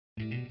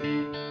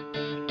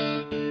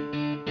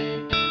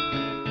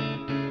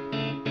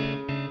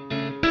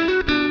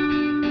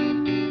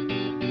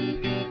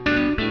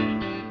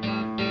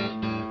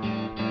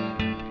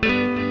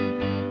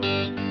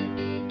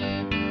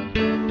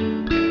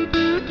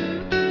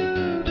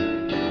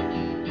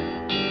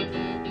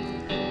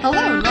Hello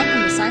and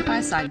welcome to Sci-Fi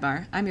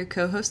Sidebar. I'm your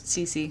co-host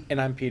Cece.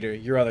 And I'm Peter,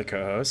 your other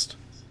co-host.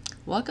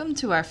 Welcome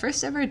to our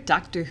first ever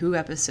Doctor Who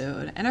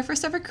episode and our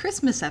first ever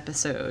Christmas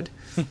episode.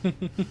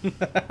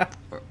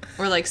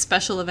 or like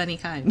special of any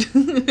kind.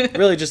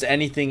 Really just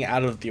anything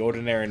out of the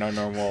ordinary, no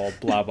normal,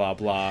 blah, blah,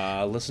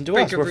 blah. Listen to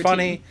us, we're routine.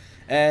 funny.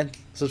 And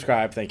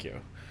subscribe, thank you.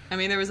 I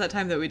mean, there was that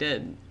time that we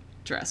did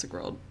Jurassic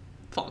World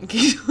Fallen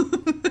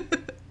Kingdom.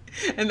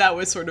 And that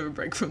was sort of a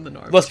break from the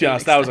norm. Let's be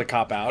honest, that was a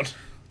cop-out.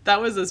 That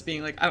was us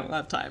being like, I don't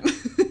have time.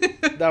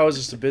 That was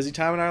just a busy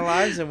time in our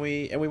lives, and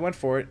we went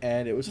for it,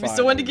 and it was fine. We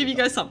still wanted to give you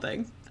guys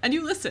something. And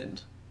you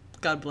listened.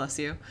 God bless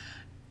you.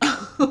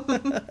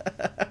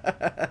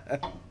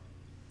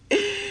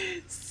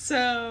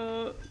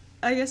 So,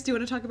 I guess, do you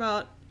want to talk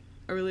about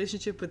a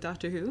relationship with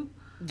Doctor Who?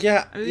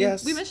 Yeah, I mean,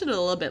 yes. We mentioned it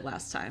a little bit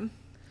last time.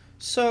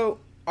 So,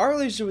 our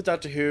relationship with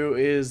Doctor Who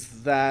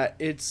is that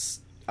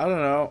it's, I don't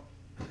know,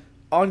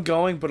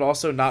 ongoing, but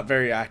also not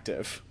very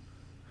active.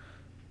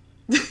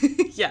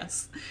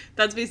 Yes,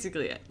 that's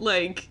basically it.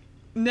 Like,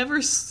 never,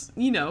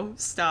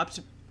 stopped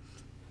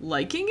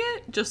liking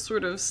it, just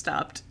sort of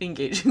stopped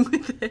engaging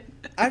with it.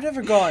 I've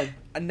never gone,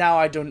 now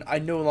I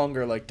no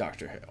longer like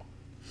Doctor Who.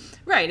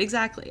 Right,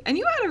 exactly. And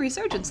you had a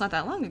resurgence not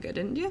that long ago,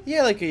 didn't you?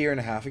 Yeah, like a year and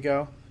a half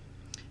ago.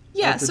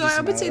 Yeah, so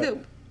I would say that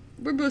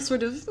we're both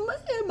sort of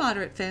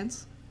moderate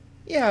fans.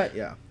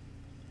 Yeah.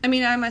 I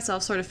mean, I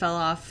myself sort of fell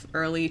off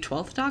early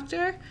 12th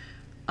Doctor.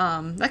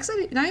 Not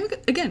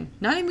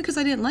even because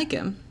I didn't like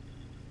him.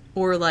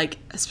 Or, like,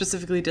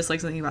 specifically dislike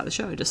something about the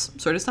show. I just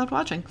sort of stopped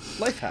watching.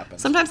 Life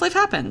happens. Sometimes life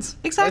happens.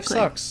 Exactly.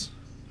 Life sucks.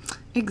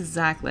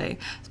 Exactly.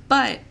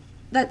 But,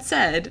 that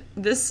said,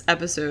 this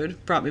episode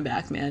brought me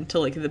back, man, to,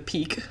 like, the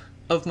peak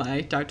of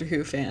my Doctor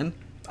Who fan.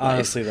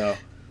 Honestly, though.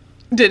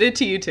 Did it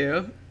to you,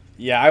 too?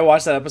 Yeah, I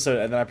watched that episode,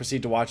 and then I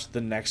proceeded to watch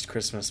the next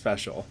Christmas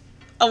special.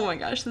 Oh my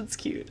gosh, that's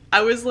cute. I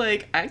was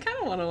like, I kind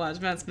of want to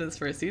watch Matt Smith's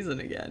first season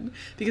again.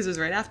 Because it was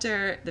right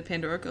after the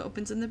Pandorica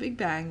opens and the Big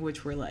Bang,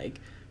 which were, like,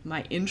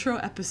 my intro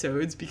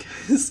episodes,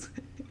 because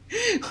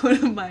one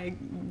of my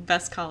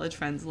best college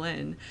friends,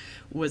 Lynn,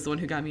 was the one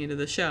who got me into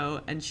the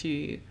show, and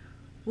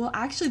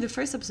actually the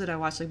first episode I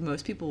watched, like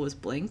most people, was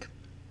Blink,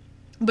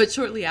 but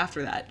shortly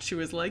after that she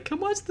was like, come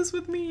watch this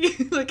with me,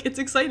 like it's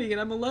exciting and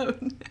I'm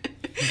alone.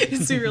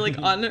 So we were like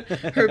on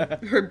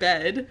her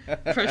bed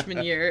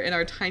freshman year in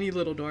our tiny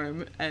little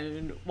dorm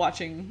and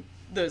watching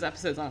those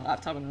episodes on a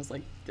laptop, and I was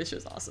like, this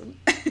show's awesome.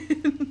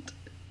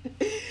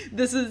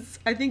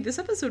 I think this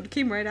episode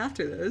came right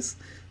after this,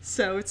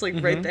 so it's like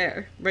right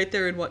there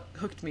in what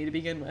hooked me to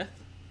begin with.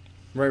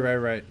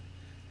 Right.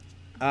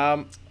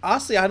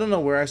 Honestly, I don't know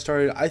where I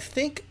started. I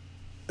think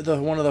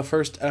one of the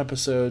first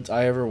episodes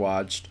I ever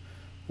watched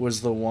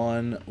was the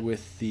one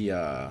with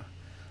the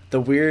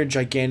weird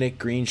gigantic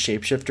green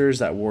shapeshifters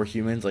that wore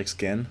humans like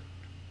skin.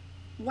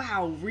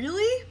 Wow,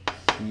 really?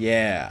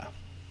 Yeah.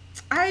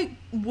 I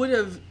would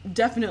have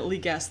definitely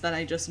guessed that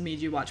I just made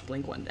you watch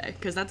Blink one day,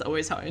 because that's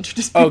always how I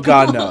introduce people. Oh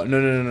god,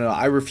 no.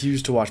 I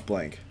refuse to watch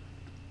Blink.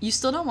 You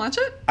still don't watch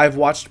it? I've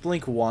watched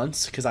Blink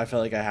once because I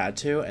felt like I had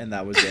to, and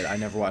that was it. I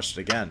never watched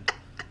it again.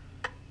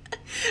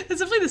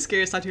 That's definitely the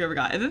scariest tattoo I ever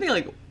got. And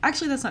then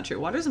actually that's not true.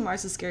 Waters of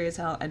Mars is scary as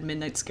hell, and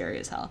Midnight's scary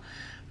as hell.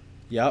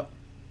 Yep.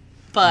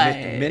 But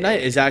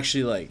Midnight is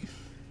actually, like,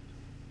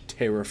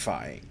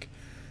 terrifying.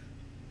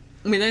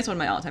 Midnight's one of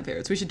my all-time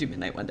favorites. We should do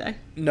Midnight one day.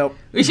 Nope.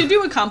 We should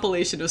do a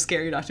compilation of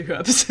scary Doctor Who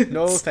episodes.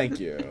 No, thank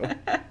you.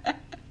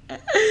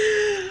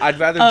 I'd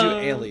rather do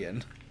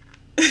Alien.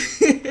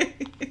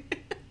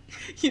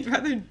 You'd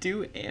rather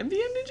do Ambien,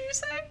 did you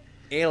say?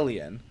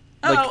 Alien.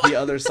 Like the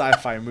other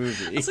sci-fi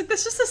movie. I was like,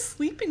 that's just a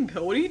sleeping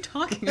pill. What are you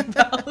talking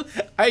about?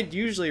 I'd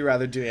usually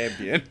rather do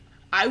Ambien.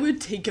 I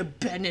would take a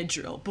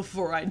Benadryl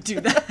before I do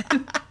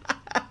that.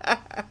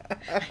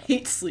 I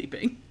hate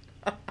sleeping.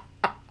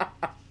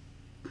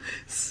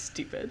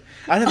 Stupid.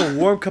 I'd have a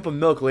warm cup of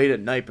milk late at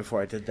night before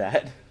I did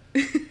that.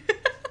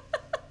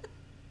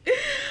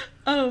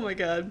 Oh my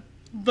god.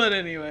 But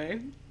anyway,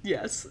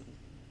 yes.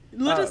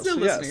 Let us know,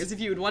 listeners, if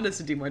you would want us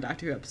to do more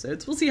Doctor Who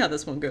episodes. We'll see how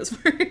this one goes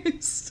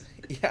first.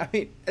 Yeah, I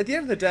mean, at the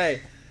end of the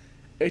day,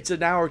 it's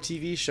an hour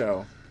TV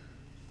show.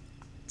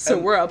 So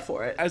we're up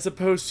for it. As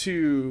opposed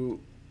to,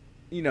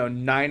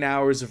 9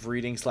 hours of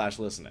reading /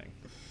 listening.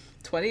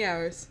 20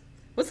 hours.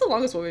 What's the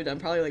longest one we've done?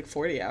 Probably like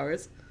 40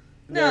 hours.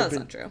 No, that's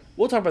not true.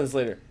 We'll talk about this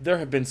later. There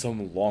have been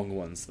some long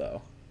ones,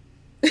 though.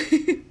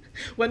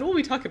 When will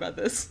we talk about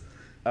this?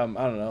 I don't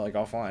know, like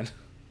offline.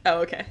 Oh,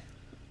 okay.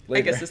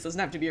 Later. I guess this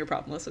doesn't have to be your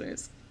problem,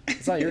 listeners.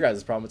 It's not your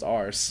guys' problem, it's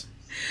ours.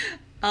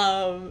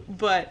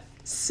 But,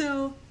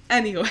 so,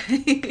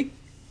 anyway,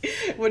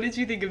 what did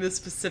you think of this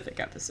specific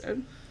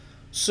episode?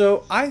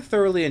 So, I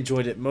thoroughly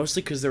enjoyed it,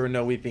 mostly because there were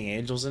no Weeping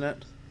Angels in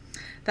it.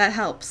 That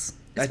helps.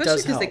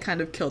 Especially because they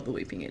kind of killed the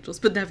Weeping Angels,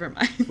 but never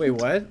mind. Wait,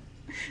 what?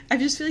 I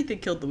just feel like they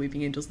killed the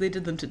Weeping Angels. They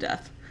did them to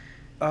death.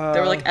 They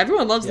were like,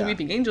 everyone loves the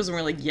Weeping Angels, and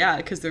we're like, yeah,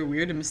 because they're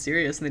weird and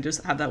mysterious, and they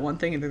just have that one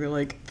thing, and they're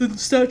like, the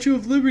Statue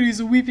of Liberty is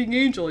a Weeping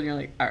Angel, and you're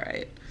like,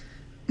 alright.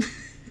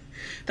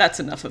 That's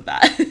enough of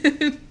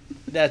that.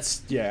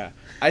 Yeah.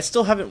 I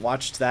still haven't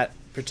watched that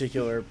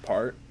particular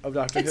part of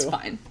Doctor Who. It's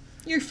fine.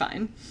 You're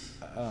fine.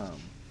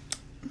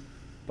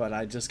 But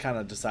I just kind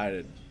of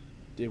decided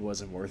it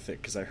wasn't worth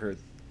it because I heard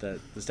that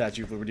the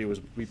Statue of Liberty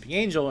was Weeping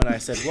Angel, and I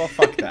said, well,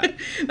 fuck that.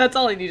 That's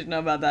all I need to know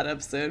about that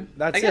episode.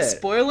 That's I guess it.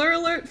 Spoiler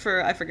alert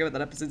for, I forget what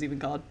that episode's even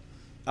called.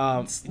 The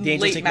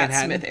Angels Late Take Matt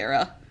Manhattan. Smith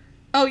era.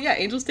 Oh yeah,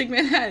 Angels Take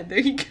Manhattan. There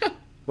you go.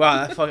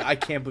 Wow, I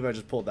can't believe I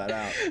just pulled that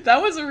out.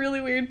 That was a really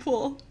weird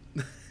pull.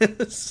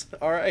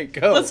 All right,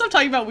 go. Let's stop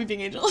talking about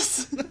Weeping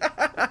Angels.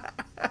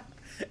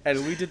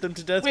 And we did them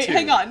to death, Wait, too.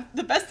 hang on.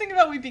 The best thing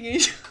about Weeping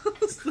Angels,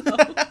 though, is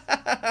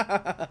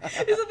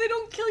that they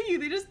don't kill you.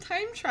 They just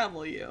time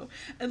travel you.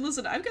 And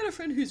listen, I've got a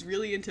friend who's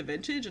really into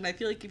vintage, and I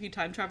feel like if you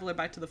time travel her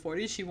back to the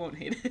 40s, she won't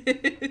hate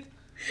it.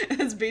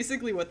 That's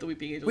basically what the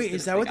Weeping Angels Wait, did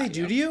is if that what they got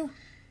do to you?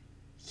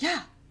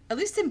 Yeah. At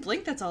least in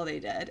Blink, that's all they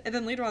did. And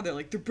then later on, they're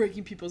like, they're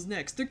breaking people's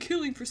necks. They're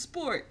killing for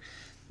sport.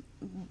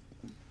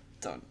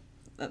 Don't.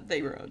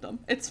 They ruined them.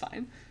 It's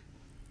fine.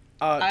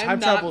 Time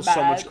not travel is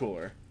so much mad.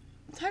 cooler.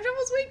 Time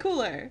travel's way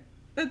cooler.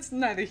 That's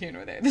neither here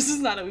nor there. This is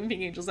not a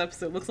Weeping Angels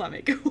episode. Let's not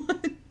make it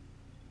one.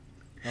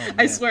 Oh, I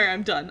man. swear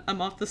I'm done. I'm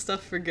off the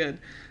stuff for good.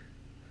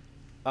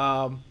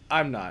 I'm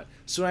not.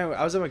 So anyway,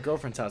 I was at my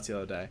girlfriend's house the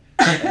other day,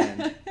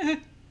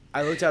 and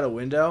I looked out a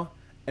window,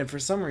 and for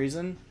some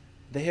reason,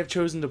 they have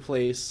chosen to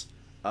place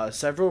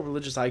several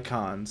religious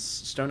icons,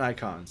 stone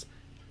icons,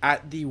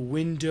 at the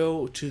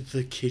window to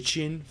the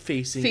kitchen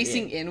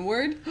facing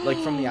inward? like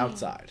from the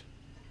outside.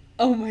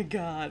 Oh my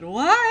god.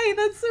 Why?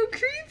 That's so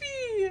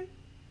creepy.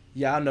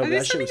 Yeah, I know. Are they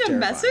That shit sending was a terrifying.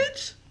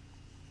 message?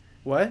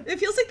 What? It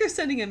feels like they're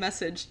sending a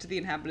message to the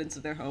inhabitants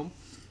of their home.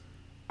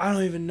 I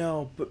don't even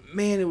know, but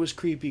man, it was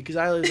creepy because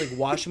I was like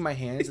washing my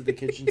hands at the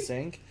kitchen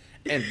sink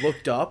and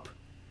looked up.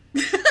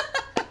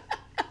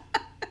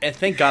 And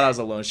thank God I was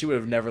alone. She would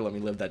have never let me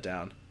live that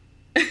down.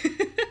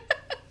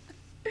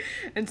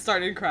 And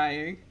started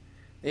crying.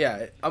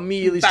 Yeah,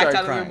 immediately Backed started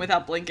out of the crying. room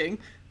without blinking.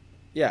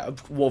 Yeah,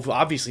 well,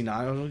 obviously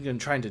not. I was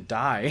trying to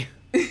die.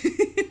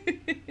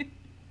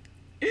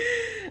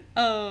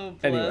 Oh,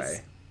 bless.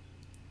 Anyway,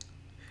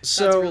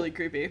 so That's really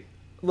creepy.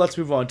 let's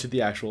move on to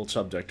the actual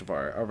subject of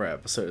our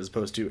episode, as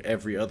opposed to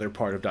every other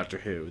part of Doctor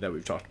Who that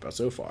we've talked about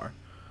so far.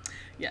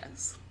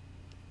 Yes.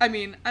 I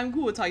mean, I'm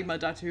cool with talking about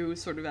Doctor Who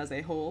sort of as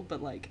a whole,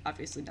 but, like,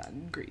 obviously not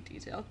in great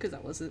detail, because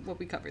that wasn't what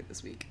we covered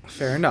this week.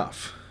 Fair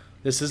enough.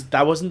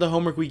 That wasn't the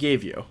homework we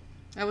gave you.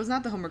 That was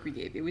not the homework we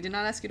gave you. We did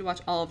not ask you to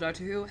watch all of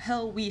Doctor Who.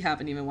 Hell, we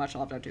haven't even watched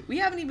all of Doctor Who. We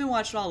haven't even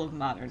watched all of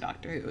modern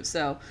Doctor Who,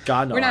 so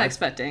God, no, we're not I've-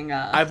 expecting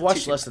I've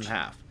watched too less than much.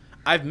 half.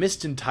 I've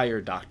missed entire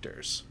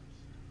Doctors.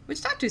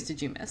 Which Doctors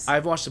did you miss?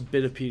 I've watched a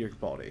bit of Peter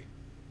Capaldi.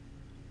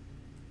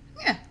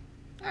 Yeah.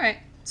 Alright.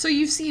 So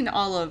you've seen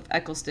all of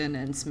Eccleston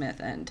and Smith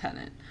and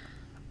Tennant.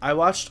 I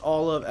watched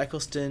all of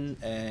Eccleston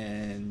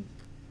and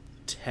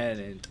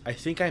Tennant. I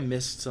think I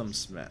missed some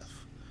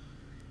Smith.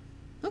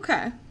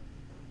 Okay.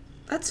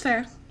 That's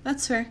fair.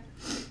 That's fair.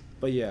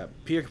 But yeah,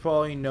 Peter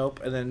Capaldi,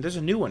 nope. And then there's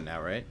a new one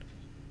now, right?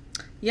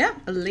 Yeah,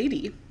 a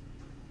lady.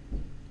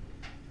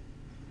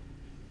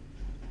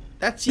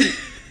 That's you.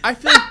 I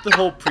feel like the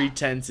whole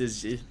pretense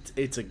is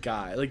it's a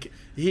guy. Like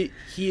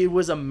he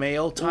was a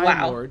male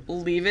Time Lord.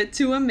 Leave it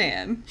to a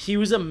man. He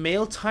was a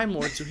male Time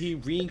Lord, so he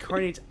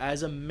reincarnates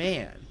as a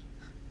man.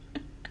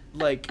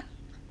 Like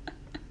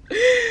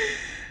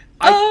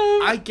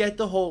I get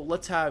the whole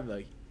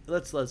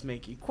let's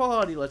make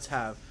equality, let's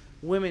have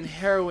women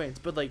heroines,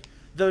 but like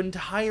the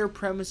entire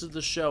premise of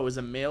the show is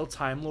a male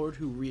Time Lord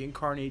who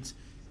reincarnates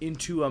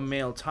into a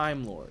male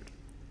Time Lord.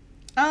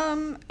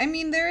 I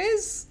mean, there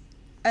is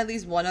at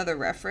least one other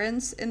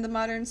reference in the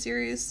modern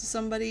series to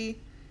somebody.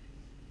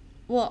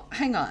 Well,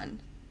 hang on.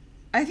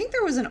 I think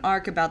there was an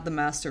arc about the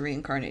Master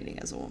reincarnating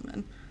as a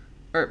woman.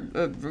 Or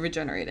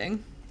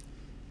regenerating.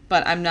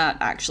 But I'm not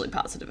actually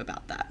positive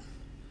about that.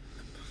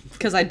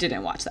 Because I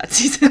didn't watch that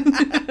season.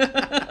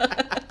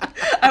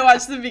 I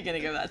watched the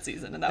beginning of that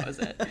season, and that was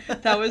it.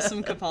 That was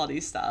some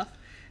Capaldi stuff.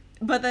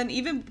 But then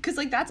even, because,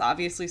 like, that's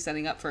obviously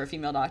setting up for a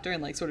female doctor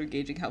and, like, sort of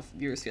gauging how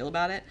viewers feel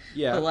about it.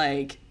 Yeah. But,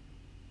 like,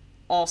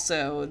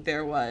 also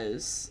there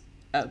was,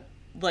 I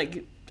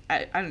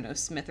don't know,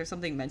 Smith or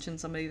something mentioned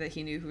somebody that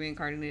he knew who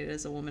reincarnated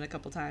as a woman a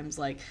couple times.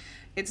 Like,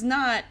 it's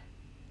not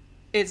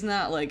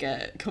like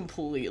a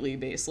completely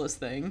baseless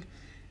thing.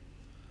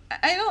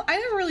 I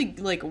never really,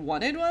 like,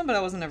 wanted one, but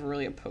I wasn't ever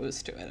really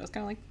opposed to it. I was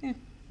kind of like,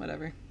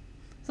 whatever.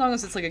 As long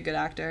as it's, like, a good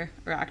actor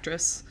or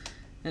actress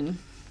and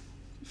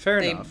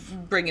Fair they enough.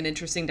 bring an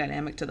interesting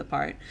dynamic to the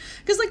part.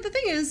 Because, like, the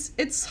thing is,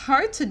 it's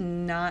hard to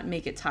not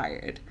make it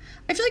tired.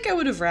 I feel like I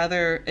would have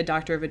rather a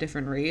doctor of a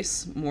different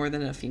race more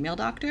than a female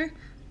doctor.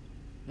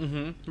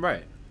 Mm-hmm.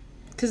 Right.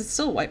 Because it's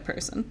still a white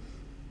person.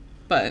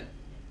 But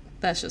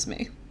that's just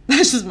me.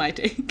 That's just my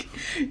take.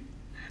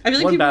 I feel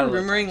like One people battle were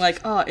at a rumoring, time.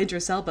 like, oh,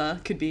 Idris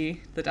Elba could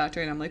be the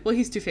doctor. And I'm like, well,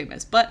 he's too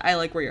famous. But I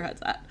like where your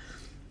head's at.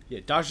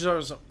 Yeah,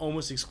 doctors are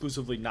almost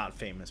exclusively not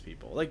famous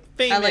people. Like,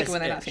 famous. I like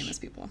when they're not famous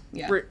people.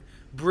 Yeah.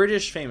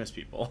 British famous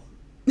people.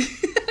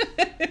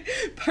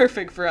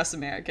 Perfect for us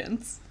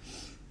Americans.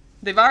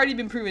 They've already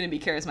been proven to be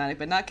charismatic,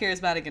 but not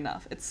charismatic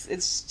enough.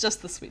 It's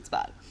just the sweet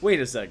spot.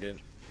 Wait a second.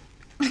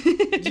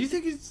 Do you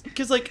think it's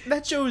because like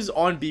that show is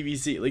on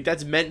BBC? Like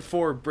that's meant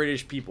for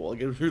British people.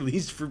 Like it was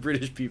released for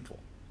British people.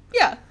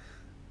 Yeah.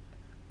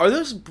 Are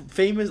those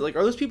famous? Like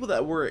are those people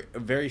that were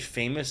very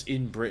famous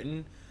in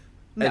Britain,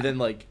 No. and then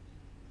like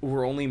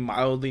were only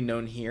mildly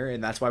known here,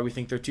 and that's why we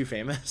think they're too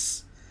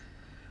famous?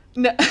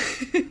 No.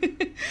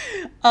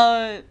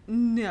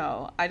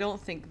 No, I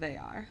don't think they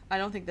are. I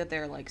don't think that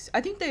they're like.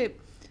 I think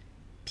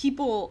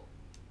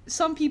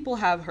some people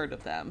have heard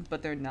of them,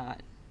 but they're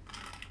not.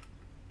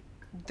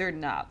 They're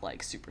not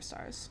like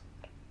superstars.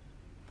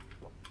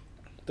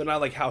 They're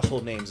not like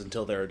household names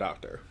until they're a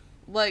doctor.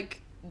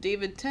 Like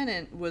David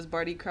Tennant was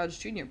Barty Crouch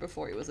Jr.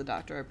 before he was a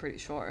doctor. I'm pretty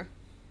sure.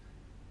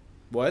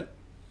 What?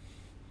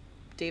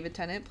 David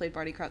Tennant played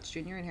Barty Crouch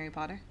Jr. in Harry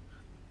Potter.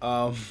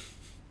 Um,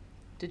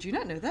 Did you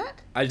not know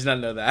that? I did not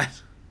know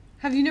that.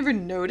 Have you never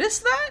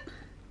noticed that?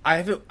 I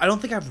haven't. I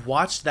don't think I've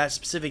watched that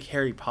specific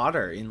Harry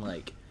Potter in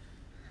like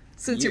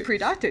Since your years.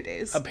 pre-doctor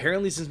days.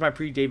 Apparently, since my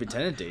pre-David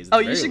Tennant days. at Oh,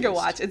 the you very should go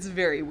least. watch. It's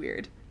very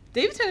weird.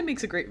 David Tennant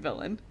makes a great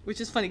villain, which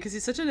is funny because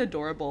he's such an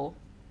adorable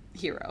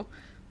hero.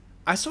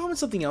 I saw him in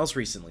something else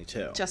recently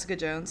too. Jessica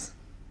Jones.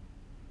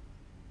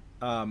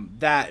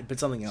 That, but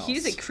something else.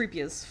 He's a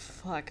creepy as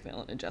fuck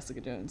villain in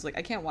Jessica Jones. Like,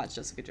 I can't watch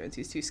Jessica Jones.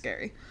 He's too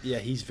scary. Yeah,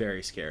 he's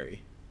very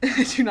scary.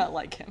 I do not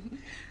like him.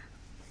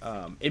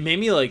 It made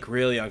me like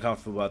really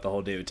uncomfortable about the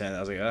whole David Tennant. I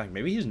was like,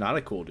 maybe he's not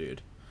a cool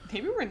dude.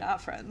 Maybe we're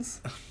not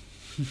friends.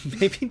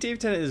 Maybe David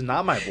Tennant is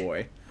not my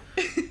boy.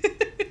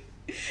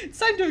 It's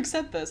time to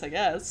accept this, I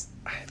guess.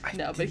 I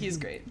No, but he's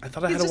great. I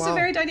thought I he's had a just while. a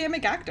very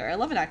dynamic actor. I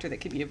love an actor that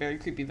can be a very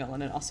creepy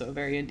villain and also a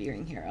very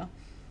endearing hero.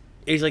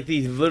 He's like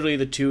literally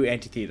the two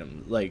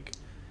antithetum. Like,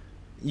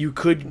 you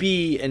could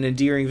be an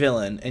endearing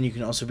villain, and you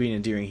can also be an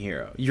endearing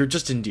hero. You're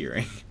just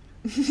endearing.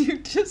 You're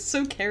just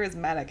so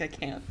charismatic, I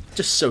can't.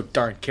 Just so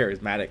darn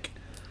charismatic.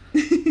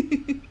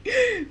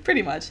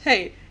 Pretty much.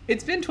 Hey,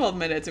 it's been 12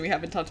 minutes and we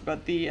haven't talked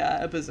about the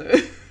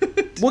episode.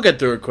 We'll get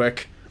through it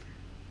quick.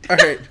 All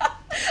right.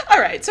 All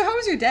right, so how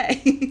was your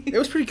day? It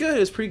was pretty good. It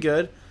was pretty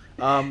good.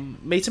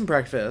 Made some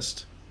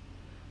breakfast.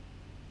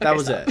 That Okay,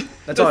 was stop. it.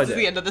 That's all I This is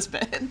did. the end of this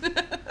bit.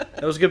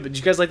 That was good. Did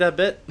you guys like that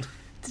bit?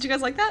 Did you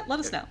guys like that? Let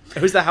us know.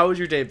 It was the How Was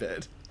Your Day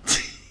bit.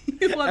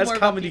 You want That's more about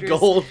comedy Peter's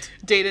gold.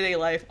 day-to-day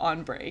life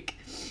on break.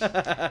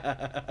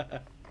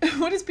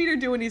 What does Peter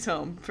do when he's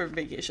home for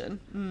vacation?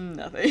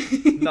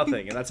 Nothing.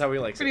 Nothing, and that's how we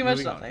like it. Pretty much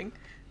Moving on. nothing.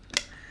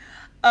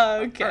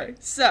 Okay,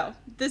 Alright. so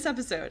this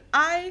episode,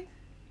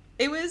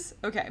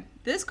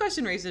 this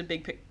question raised a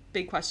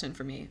big question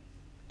for me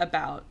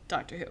about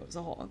Doctor Who as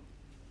a whole.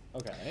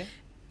 Okay.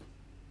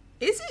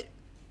 Is it,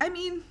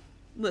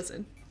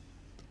 listen,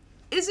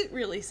 is it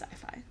really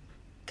sci-fi?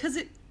 Because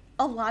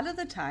a lot of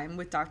the time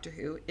with Doctor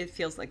Who, it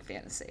feels like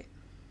fantasy.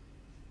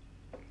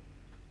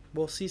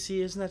 Well,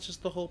 CC, isn't that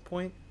just the whole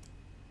point?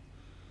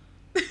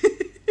 I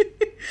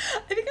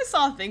think I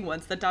saw a thing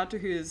once that Doctor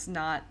Who's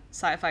not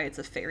sci-fi, it's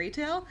a fairy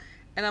tale.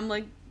 And I'm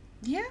like,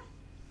 yeah,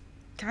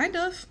 kind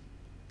of.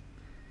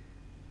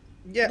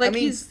 Yeah, Like,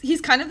 he's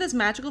kind of this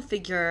magical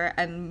figure,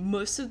 and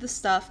most of the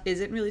stuff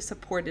isn't really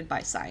supported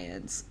by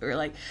science. Or,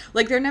 like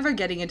they're never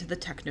getting into the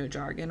techno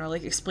jargon or,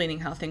 like,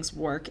 explaining how things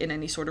work in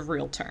any sort of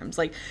real terms.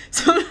 Like,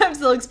 sometimes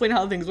they'll explain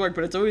how things work,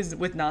 but it's always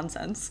with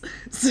nonsense.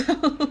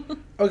 So...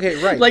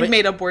 Okay, right. like, but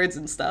made-up words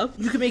and stuff.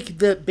 you could make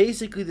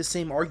basically the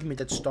same argument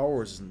that Star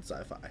Wars isn't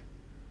sci-fi.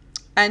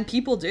 And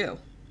people do.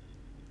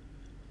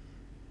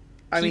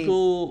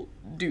 People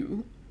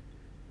do.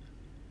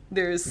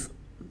 There's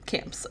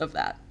camps of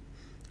that.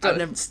 So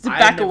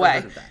back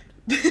away.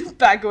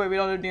 Back away. We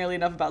don't know nearly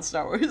enough about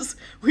Star Wars.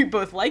 We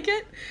both like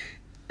it,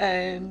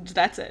 and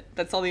that's it.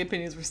 That's all the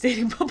opinions we're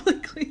stating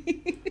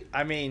publicly.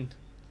 I mean,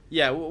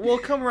 yeah, we'll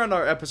come around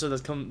our episode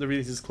the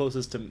release is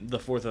closest to the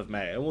 4th of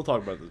May, and we'll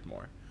talk about this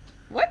more.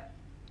 What?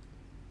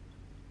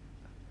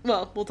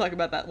 Well, we'll talk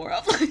about that more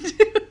offline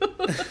too.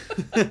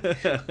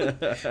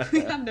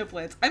 We have no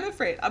plans. I'm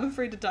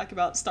afraid to talk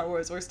about Star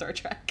Wars or Star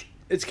Trek.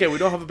 It's okay. We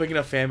don't have a big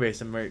enough fan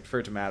base for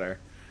it to matter.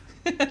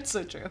 That's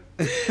so true.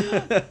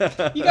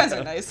 You guys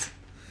are nice.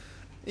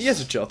 You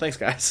guys are chill. Thanks,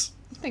 guys.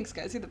 Thanks,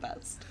 guys. You're the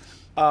best.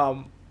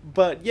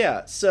 But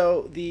yeah,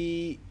 so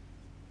the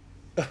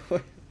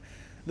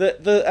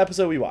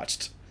episode we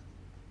watched.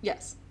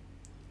 Yes.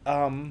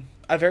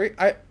 I very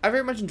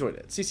much enjoyed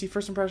it. CC,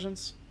 first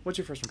impressions? What's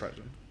your first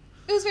impression?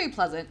 It was very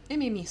pleasant. It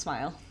made me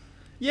smile.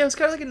 Yeah, it was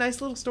kind of like a nice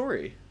little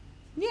story.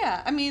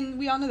 Yeah, I mean,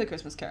 we all know the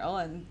Christmas Carol,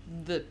 and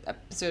the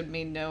episode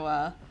made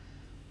no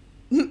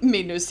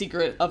made no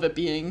secret of it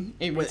being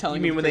a retelling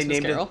You mean of when the they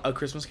Christmas named Carol. it A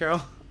Christmas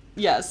Carol?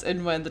 Yes,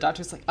 and when the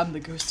doctor's like, I'm the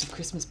ghost of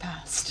Christmas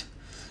past.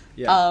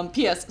 Yeah.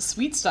 P.S.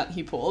 Sweet stunt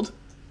he pulled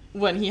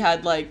when he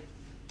had, like,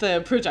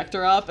 the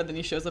projector up, and then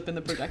he shows up in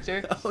the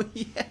projector. Oh,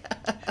 yeah.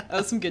 That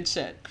was some good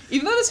shit.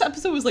 Even though this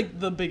episode was, like,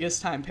 the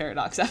biggest time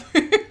paradox ever.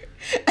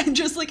 And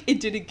just, like, it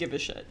didn't give a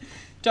shit.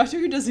 Doctor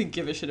Who doesn't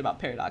give a shit about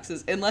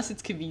paradoxes, unless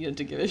it's convenient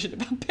to give a shit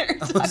about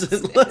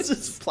paradoxes. Unless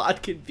it's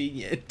plot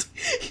convenient.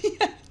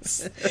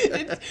 Yes.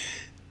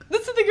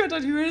 That's the thing about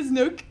Doctor Who. It has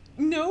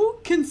no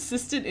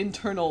consistent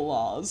internal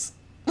laws.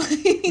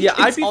 Yeah,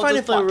 I'd be all fine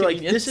just if they were plot like,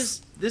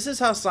 convenience. this is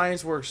how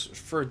science works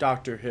for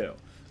Doctor Who.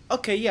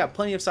 Okay, yeah,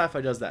 plenty of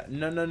sci-fi does that.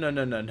 No. No,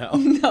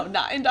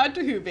 not in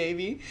Doctor Who,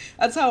 baby.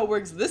 That's how it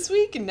works this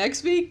week and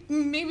next week.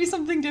 Maybe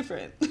something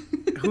different.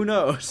 Who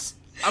knows?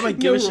 I might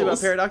give No a shit about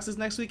rules. paradoxes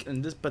next week,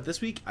 but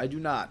this week I do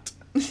not.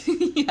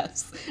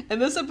 Yes.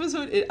 And this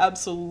episode, it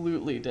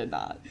absolutely did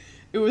not.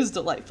 It was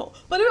delightful.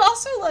 But it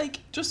also, like,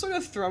 just sort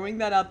of throwing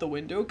that out the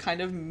window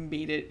kind of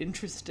made it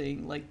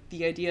interesting. Like,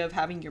 the idea of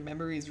having your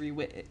memories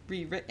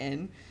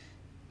rewritten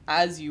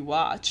as you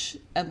watch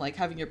and, like,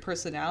 having your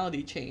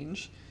personality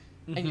change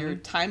and your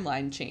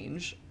timeline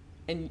change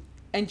and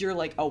you're,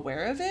 like,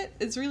 aware of it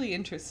is really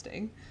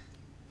interesting.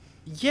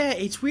 Yeah,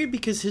 it's weird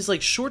because his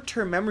like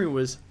short-term memory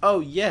was,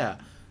 oh yeah,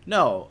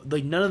 no,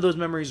 like none of those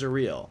memories are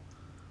real.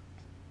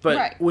 But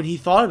Right. when he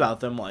thought about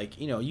them, like,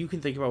 you know, you can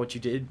think about what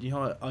you did, you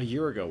know, a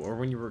year ago or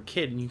when you were a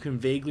kid, and you can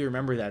vaguely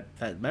remember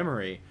that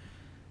memory,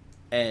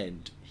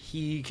 and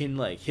he can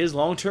like his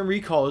long-term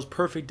recall is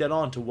perfect dead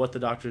on to what the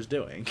doctor's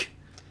doing.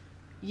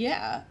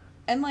 Yeah,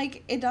 and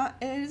like it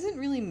isn't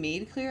really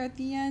made clear at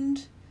the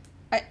end.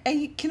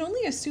 I can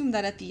only assume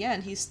that at the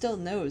end he still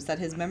knows that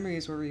his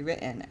memories were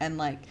rewritten, and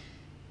like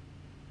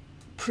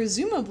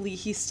presumably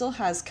he still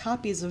has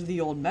copies of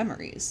the old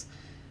memories.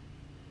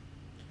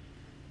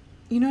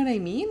 You know what I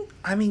mean?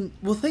 I mean,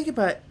 well, think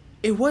about it.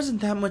 It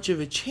wasn't that much of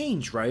a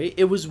change, right?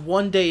 It was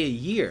one day a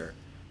year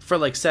for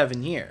like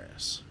 7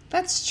 years.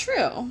 That's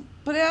true,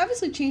 but it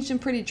obviously changed him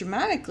pretty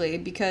dramatically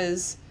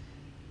because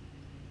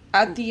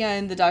at the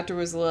end the doctor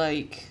was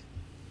like,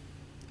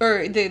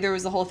 there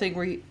was the whole thing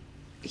where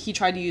he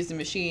tried to use the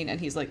machine and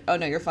he's like, oh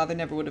no, your father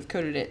never would have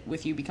coded it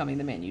with you becoming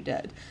the man you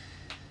did.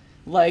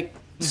 Like,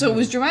 so it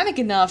was dramatic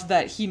enough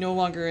that he no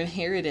longer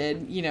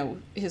inherited, you know,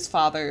 his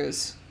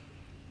father's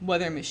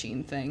weather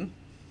machine thing.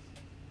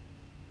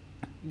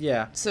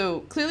 Yeah. So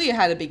clearly it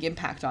had a big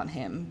impact on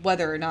him,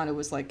 whether or not it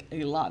was like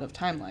a lot of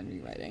timeline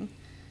rewriting.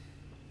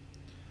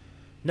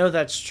 No,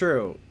 that's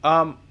true.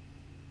 So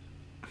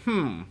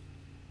I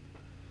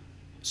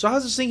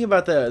was just thinking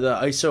about the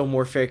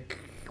isomorphic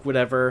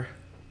whatever,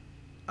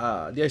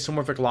 the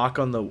isomorphic lock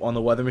on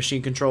the weather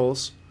machine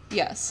controls.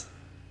 Yes.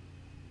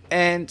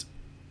 And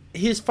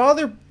his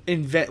father put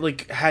it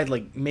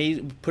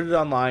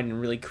online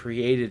and really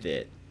created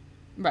it.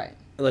 Right.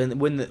 Like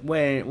when the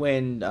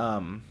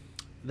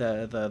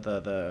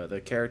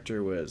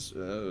character was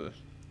A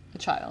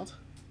child.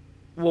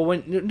 well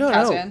when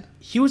Kazran?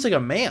 he was like a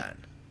man.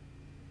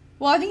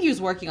 Well, I think he was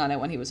working on it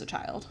when he was a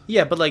child.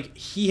 Yeah, but like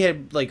he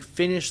had like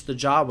finished the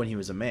job when he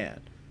was a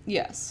man.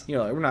 Yes. You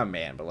know, like, we're not a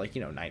man, but like,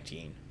 you know,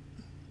 19,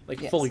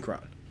 like Yes. fully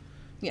grown.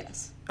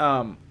 Yes.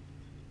 Why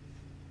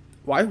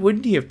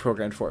wouldn't he have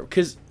programmed for it?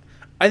 Because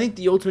I think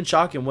the ultimate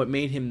shock and what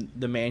made him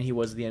the man he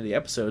was at the end of the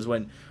episode is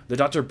when the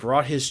doctor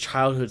brought his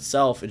childhood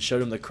self and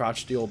showed him the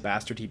crotchety old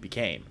bastard he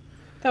became.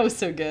 That was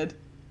so good.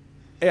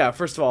 Yeah,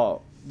 first of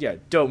all, yeah,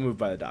 don't move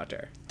by the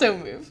doctor.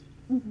 Don't move.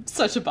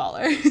 Such a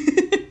baller.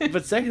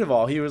 But second of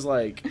all, he was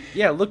like,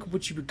 yeah, look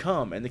what you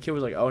become. And the kid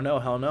was like, oh no,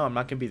 hell no, I'm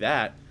not going to be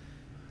that.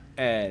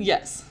 And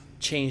Yes.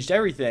 changed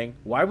everything.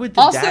 Why would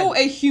the Also dad...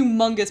 a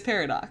humongous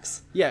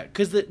paradox. Yeah,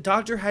 because the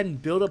doctor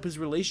hadn't built up his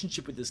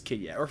relationship with this kid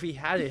yet. Or if he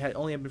had, it had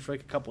only happened for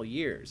like a couple of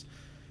years.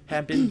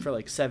 Hadn't been for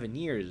like 7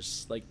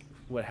 years, like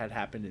what had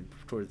happened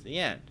towards the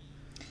end.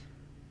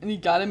 And he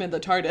got him in the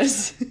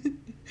TARDIS.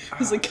 He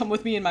was like, come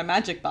with me in my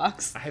magic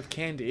box. I have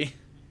candy.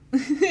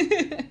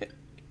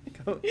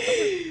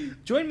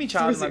 Join me,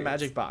 child, in my Wizards.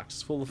 magic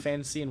box full of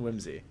fantasy and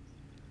whimsy.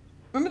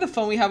 Remember the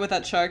phone we had with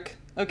that shark?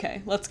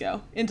 Okay, let's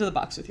go. Into the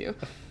box with you.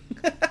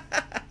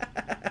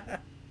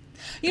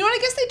 You know what? I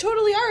guess they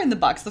totally are in the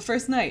box the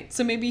first night.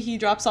 So maybe he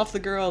drops off the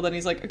girl, then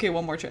he's like, okay,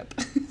 one more trip.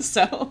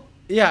 So.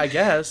 Yeah, I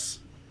guess.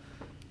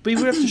 But he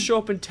would have to show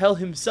up and tell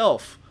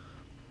himself.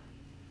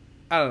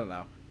 I don't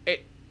know.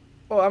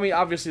 Well, I mean,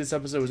 obviously this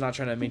episode was not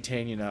trying to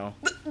maintain, you know.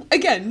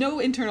 Again, no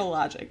internal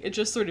logic. It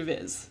just sort of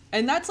is.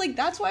 And that's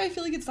why I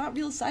feel like it's not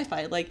real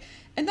sci-fi. Like,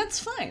 and that's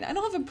fine. I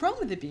don't have a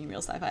problem with it being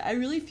real sci-fi. I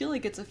really feel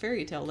like it's a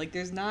fairy tale. Like,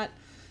 there's not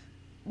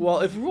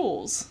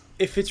rules.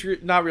 If it's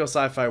not real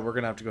sci-fi, we're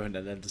going to have to go ahead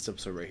and end this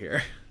episode right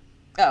here.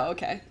 Oh,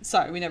 okay.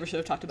 Sorry, we never should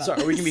have talked about Sorry,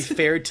 this. are we going to be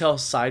fairy tale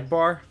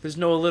sidebar? There's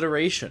no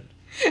alliteration.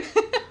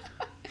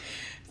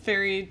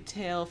 Fairy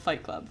Tale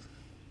Fight Club.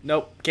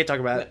 Nope, can't talk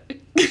about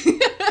it.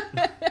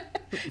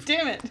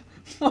 Damn it.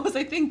 What was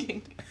I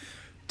thinking?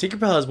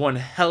 Tinkerbell has one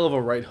hell of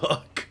a right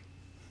hook.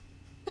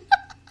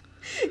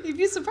 You'd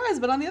be surprised,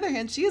 but on the other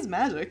hand, she is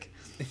magic.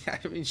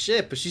 I mean,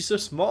 shit, but she's so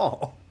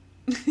small.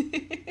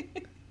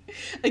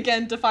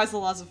 Again, defies the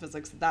laws of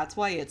physics. That's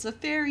why it's a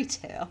fairy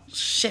tale.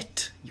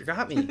 Shit, you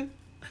got me.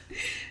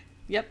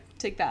 Yep,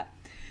 take that.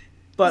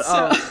 But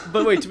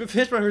So- wait, to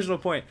finish my original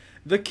point,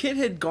 the kid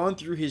had gone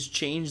through his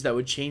change that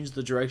would change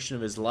the direction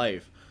of his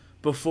life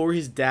before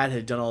his dad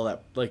had done all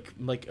that, like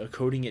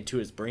coding it to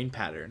his brain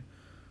pattern.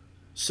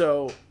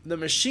 So the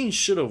machine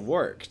should have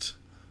worked.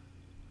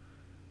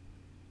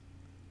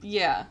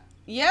 Yeah,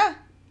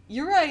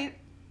 you're right.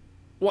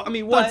 Well, I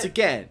mean, once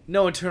again,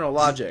 no internal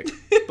logic.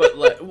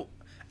 But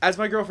as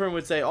my girlfriend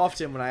would say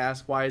often when I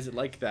ask why is it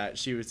like that,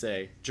 she would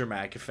say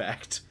dramatic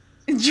effect.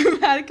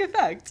 Dramatic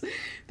effect.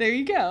 There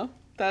you go.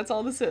 That's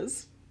all this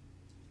is.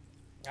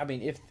 I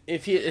mean,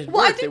 if he it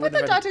Well, I worked, they think what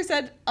wouldn't the have doctor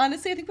said,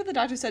 honestly, I think what the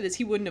doctor said is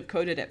he wouldn't have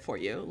coded it for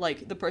you.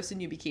 Like, the person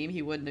you became,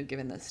 he wouldn't have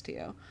given this to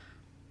you.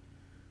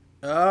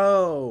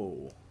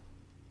 Oh.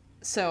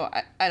 So,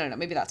 I don't know.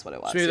 Maybe that's what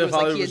it was. So maybe It the was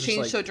like father he had was just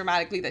changed like- so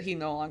dramatically that he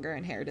no longer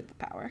inherited the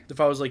power. If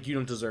I was like, you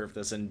don't deserve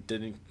this, and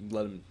didn't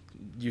let him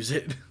use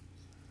it.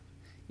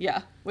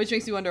 Yeah, which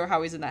makes me wonder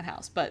how he's in that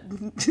house. But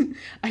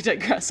I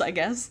digress, I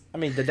guess. I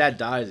mean, the dad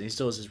dies, and he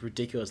still has his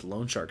ridiculous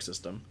loan shark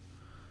system.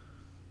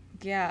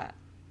 Yeah.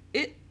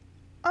 It,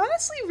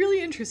 honestly,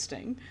 really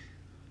interesting.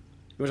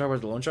 You want to talk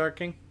about the loan shark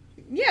king?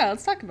 Yeah,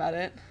 let's talk about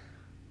it.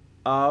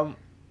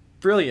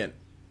 Brilliant.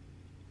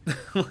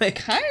 Like,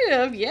 Kind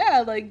of,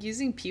 yeah. Like,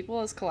 using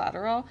people as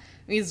collateral.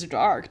 I mean, it's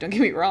dark, don't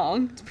get me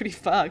wrong. It's pretty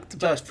fucked, but...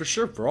 that's for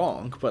sure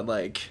wrong, but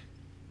like...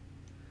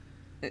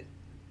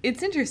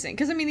 It's interesting,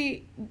 because, I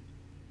mean,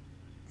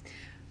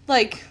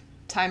 like,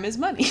 time is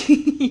money.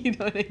 You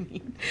know what I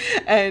mean?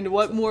 And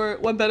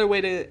what better way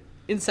to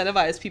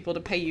incentivize people to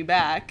pay you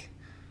back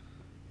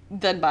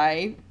than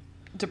by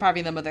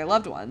depriving them of their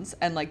loved ones?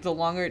 And, like, the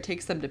longer it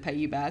takes them to pay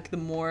you back, the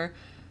more...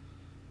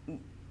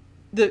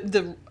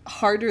 The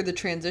harder the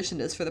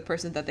transition is for the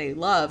person that they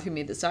love who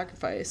made the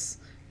sacrifice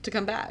to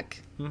come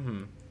back.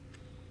 Mm-hmm.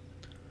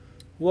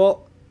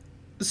 Well,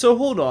 so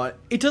hold on.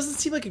 It doesn't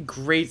seem like a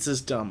great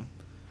system.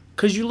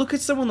 Because you look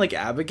at someone like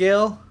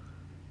Abigail,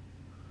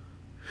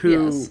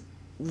 who Yes.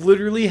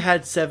 literally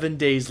had 7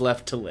 days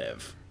left to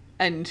live.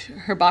 And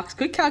her box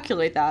could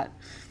calculate that.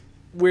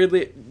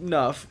 Weirdly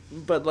enough,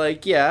 but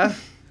like, yeah.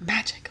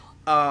 Magical.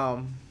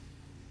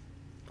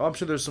 I'm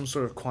sure there's some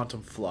sort of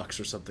quantum flux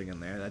or something in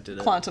there that did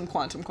it. Quantum.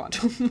 Quantum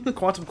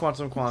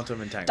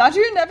entanglement. Doctor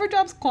Who never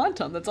drops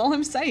quantum. That's all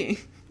I'm saying.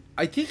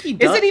 I think he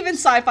does. Is it even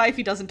sci-fi if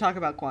he doesn't talk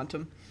about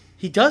quantum?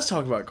 He does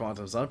talk about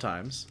quantum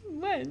sometimes.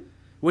 When?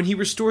 When he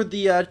restored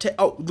the,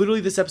 literally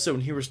this episode,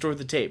 when he restored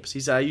the tapes. He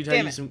said, you'd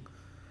Damn have it. some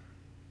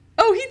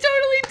Oh, he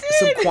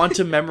totally did!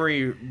 quantum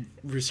memory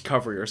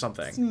recovery or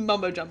something.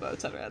 Mumbo jumbo,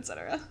 etc.,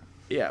 etc.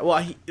 Yeah,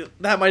 well,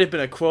 that might have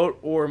been a quote,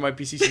 or it might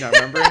be CC not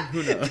remembering.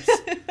 Who knows?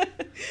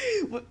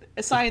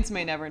 Science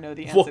may never know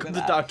the answer Welcome to to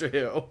that. Doctor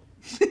Who.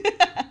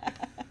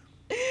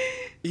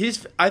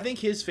 I think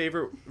his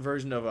favorite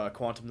version of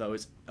quantum, though,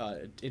 is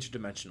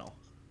interdimensional.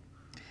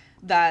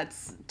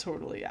 That's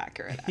totally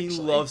accurate, He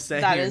actually. loves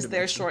saying that is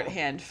their interdimensional.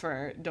 shorthand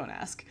for don't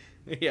ask.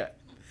 Yeah.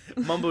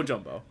 Mumbo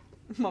jumbo.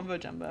 Mumbo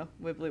jumbo,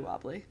 wibbly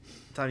wobbly.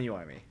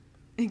 Timey-wimey.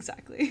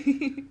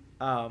 Exactly.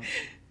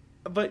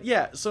 But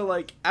yeah, so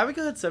like,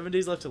 Abigail had 7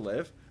 days left to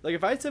live. Like,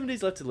 if I had 7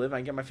 days left to live, I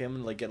can get my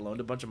family to like get loaned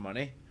a bunch of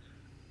money.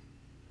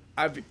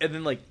 And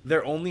then like,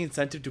 their only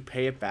incentive to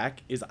pay it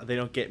back is they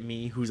don't get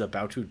me, who's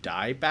about to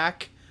die,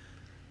 back.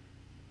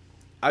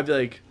 I'd be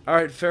like, all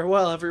right,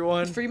 farewell,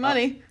 everyone. Free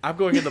money. I'm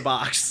going in the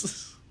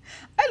box.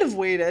 I'd have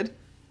waited.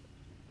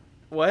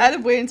 What? I'd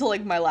have waited until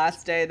like my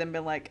last day, then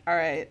been like, all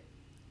right,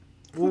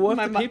 Well, what if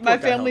my the paperwork my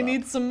got family held up?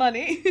 needs some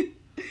money.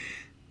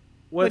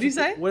 What'd you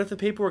say? What if the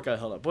paperwork got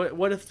held up?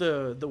 What if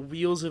the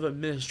wheels of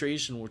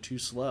administration were too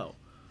slow?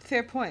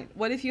 Fair point.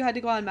 What if you had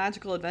to go on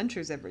magical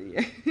adventures every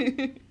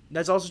year?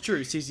 That's also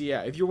true. CC,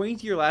 yeah. If you're waiting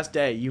to your last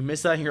day, you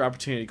miss out on your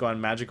opportunity to go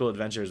on magical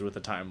adventures with the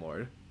Time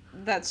Lord.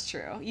 That's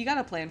true. You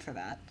gotta plan for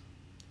that.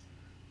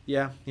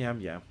 Yeah.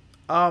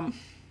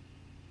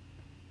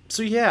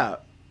 So yeah,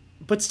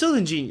 but still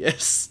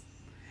ingenious.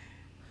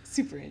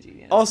 Super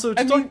ingenious. Also,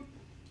 I mean,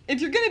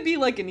 if you're gonna be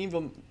like an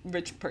evil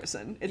rich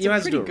person, it's You a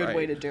have to pretty do it good right.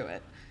 way to do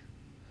it.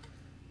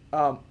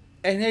 And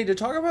hey, to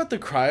talk about the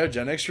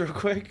cryogenics real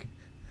quick,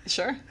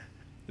 Sure.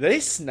 they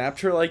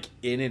snapped her like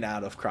in and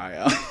out of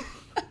cryo.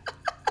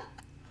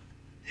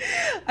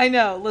 I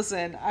know.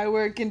 Listen, I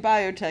work in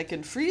biotech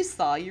and freeze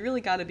thaw. You really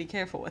got to be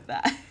careful with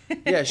that.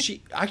 Yeah,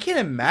 I can't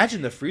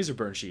imagine the freezer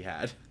burn she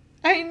had.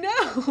 I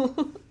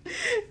know.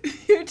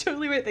 You're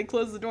totally right. They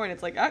closed the door and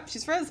it's like, ah,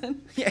 she's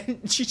frozen. Yeah,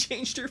 and she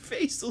changed her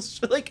face. So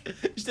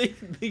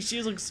she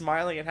was like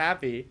smiling and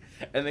happy,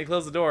 and they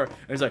closed the door, and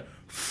it's like,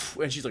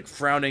 and she's like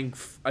frowning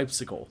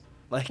icicle,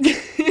 like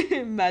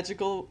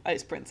Magical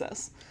ice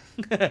princess.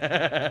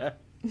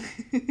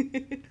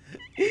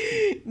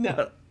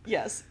 No.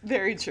 Yes.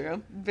 Very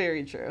true.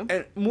 Very true.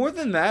 And more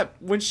than that,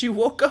 when she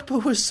woke up,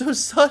 it was so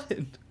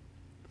sudden.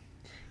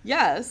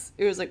 Yes.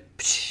 It was like,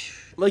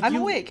 Like I'm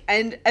you- awake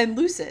and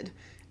lucid,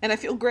 and I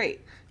feel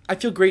great. I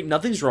feel great.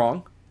 Nothing's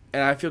wrong,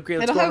 and I feel great. I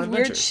Let's don't go on have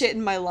weird adventures. shit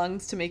in my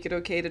lungs to make it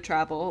okay to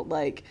travel.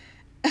 Like,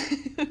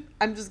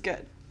 I'm just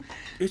good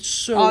It's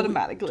so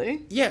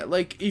automatically. Yeah,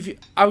 like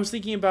I was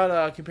thinking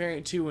about comparing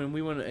it to when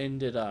we went and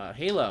did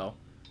Halo,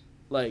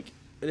 like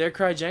their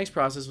cryogenics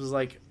process was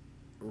like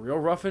real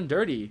rough and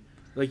dirty.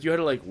 Like you had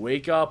to like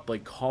wake up,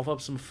 like cough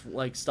up some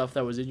like stuff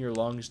that was in your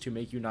lungs to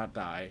make you not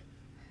die.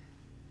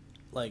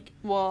 Like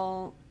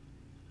Well,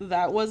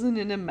 that wasn't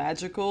in a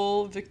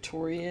magical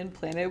Victorian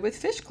planet with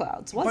fish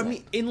clouds, was I it?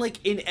 mean,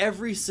 in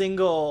every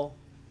single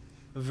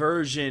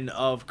version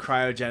of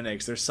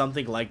cryogenics, there's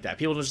something like that.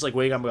 People just like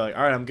wake up and be like,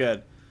 all right, I'm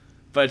good.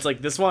 But it's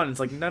like this one, it's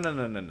like, no.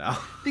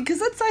 Because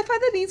that's sci-fi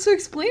that needs to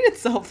explain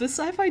itself. This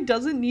sci-fi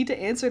doesn't need to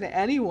answer to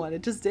anyone.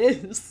 It just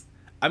is.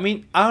 I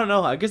mean, I don't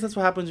know. I guess that's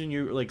what happens when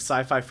you like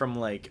sci-fi from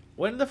like,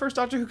 when did the first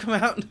Doctor Who come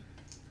out?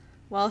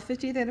 Well,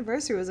 50th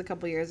anniversary was a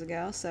couple years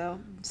ago, so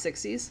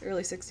 60s,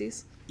 early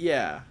 60s.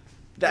 Yeah.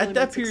 Early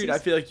That period, mid-60s. I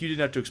feel like you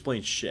didn't have to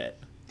explain shit.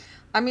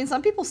 I mean,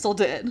 some people still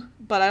did,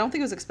 but I don't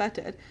think it was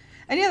expected.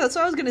 And yeah, that's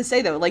what I was going to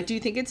say, though. Like, do you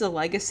think it's a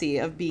legacy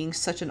of being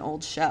such an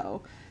old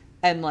show?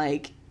 And,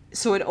 like,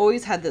 so it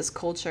always had this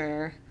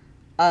culture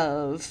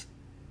of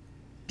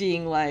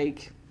being,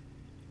 like,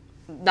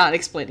 not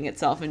explaining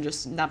itself and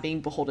just not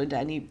being beholden to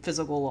any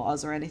physical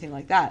laws or anything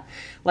like that.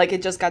 Like,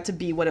 it just got to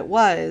be what it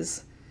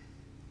was.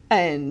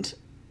 And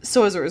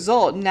so as a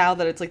result, now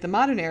that it's, like, the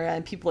modern era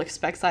and people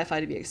expect sci-fi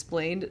to be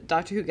explained,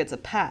 Doctor Who gets a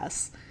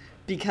pass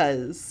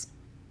because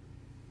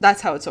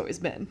that's how it's always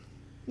been.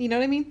 You know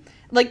what I mean?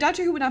 Like,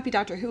 Doctor Who would not be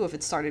Doctor Who if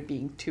it started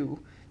being too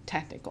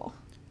technical.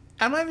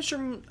 I'm not even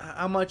sure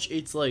how much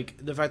it's like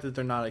the fact that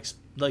they're not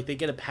like they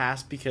get a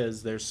pass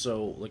because they're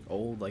so like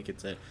old, like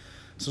it's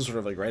some sort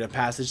of like rite of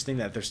passage thing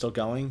that they're still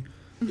going,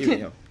 you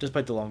know,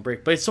 despite the long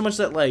break. But it's so much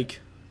that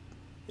like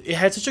it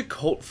had such a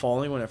cult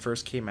following when it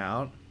first came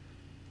out,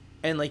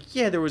 and like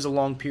yeah, there was a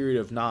long period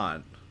of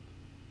not,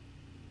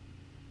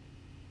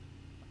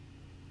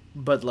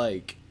 but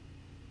like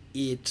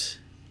it.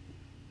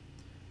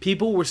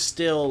 People were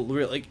still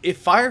like if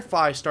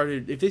Firefly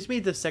started, if they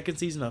made the second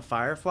season of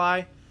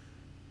Firefly,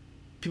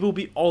 people would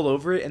be all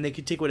over it and they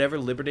could take whatever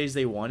liberties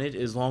they wanted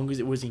as long as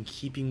it was in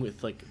keeping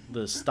with like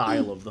the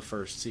style of the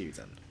first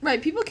season.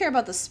 Right, people care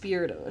about the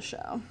spirit of the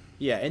show.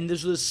 Yeah, and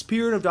there's the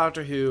spirit of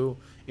Doctor Who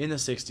in the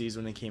 60s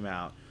when it came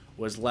out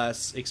was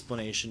less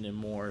explanation and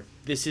more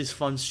this is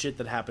fun shit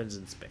that happens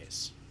in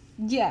space.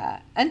 Yeah,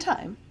 and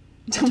time.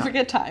 Don't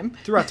forget time.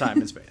 Throughout time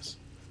and space.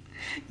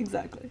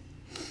 Exactly.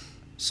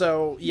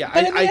 So, yeah.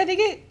 But I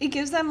think it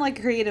gives them,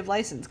 like, creative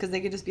license, because they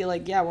could just be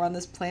like, yeah, we're on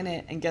this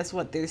planet, and guess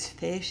what? There's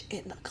fish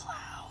in the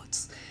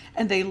clouds.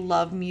 And they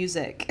love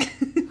music.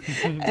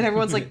 And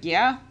everyone's like,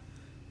 yeah,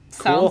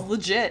 sounds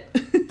legit.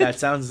 That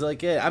sounds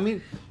like it. I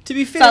mean, to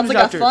be fair sounds to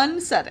like a fun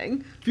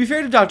setting. To be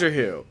fair to Doctor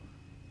Who,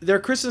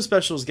 their Christmas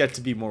specials get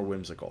to be more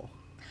whimsical.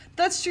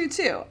 That's true,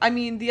 too. I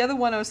mean, the other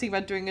one I was thinking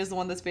about doing is the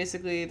one that's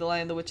basically The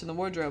Lion, the Witch, and the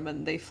Wardrobe,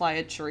 and they fly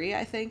a tree,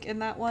 I think, in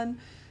that one.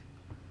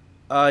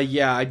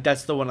 Yeah,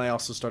 that's the one I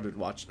also started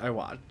watching. I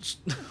watched.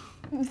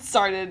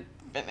 Started,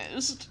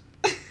 finished.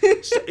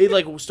 It,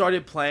 like,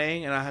 started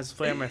playing, and I had to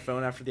play on my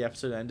phone after the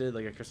episode ended,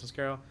 like A Christmas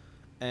Carol.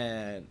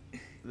 And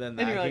then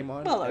that came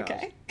on. Well,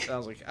 okay. I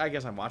was like, I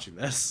guess I'm watching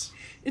this.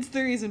 It's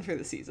the reason for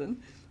the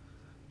season.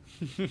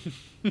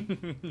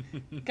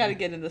 Gotta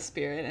get in the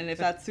spirit, and if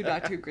that's through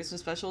Doctor Who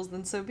Christmas specials,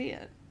 then so be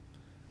it.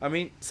 I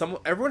mean,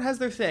 everyone has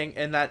their thing,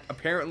 and that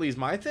apparently is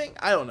my thing?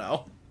 I don't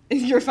know.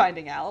 You're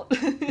finding out.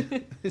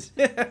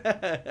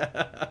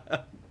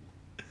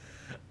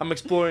 I'm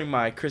exploring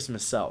my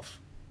Christmas self.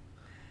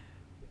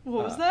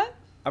 What was that?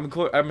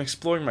 I'm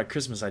exploring my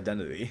Christmas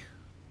identity.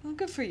 Well,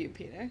 good for you,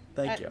 Peter.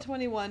 Thank you. At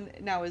 21,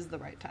 now is the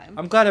right time.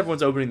 I'm glad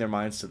everyone's opening their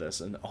minds to this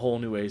and whole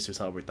new ways to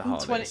celebrate the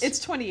holidays. It's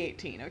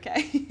 2018,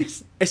 okay?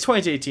 It's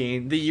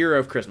 2018, the year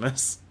of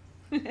Christmas.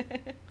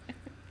 The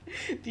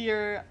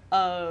year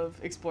of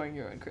exploring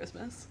your own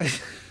Christmas.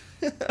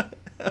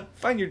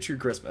 Find your true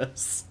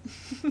Christmas.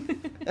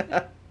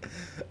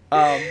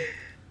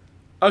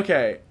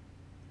 Okay.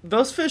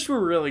 Those fish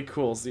were really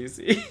cool,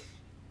 Cece.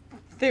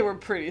 They were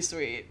pretty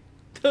sweet.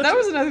 That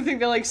was another thing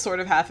they, like, sort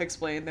of half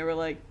explained. They were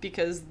like,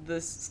 because the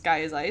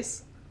sky is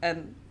ice,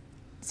 and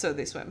so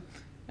they swim.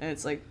 And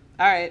it's like,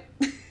 alright.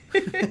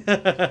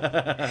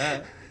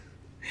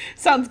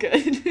 Sounds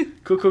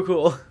good.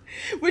 Cool.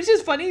 Which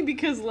is funny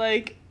because,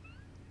 like,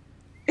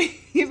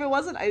 if it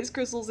wasn't ice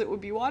crystals, it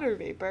would be water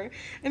vapor.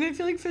 And I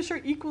feel like fish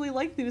are equally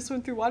likely to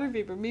swim through water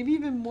vapor, maybe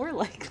even more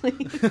likely.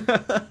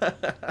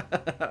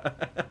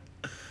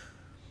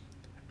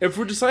 If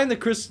we're deciding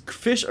that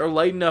fish are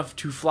light enough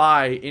to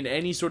fly in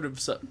any sort of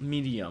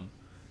medium,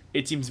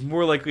 it seems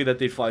more likely that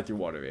they fly through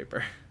water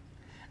vapor.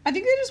 I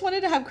think they just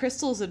wanted to have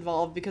crystals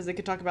involved because they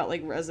could talk about,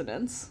 like,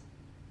 resonance.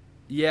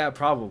 Yeah,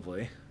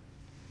 probably.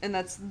 And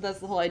that's the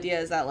whole idea,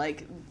 is that,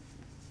 like,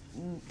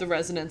 the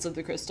resonance of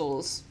the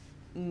crystals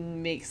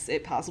makes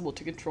it possible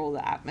to control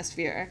the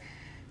atmosphere.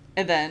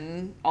 And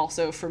then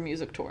also for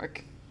music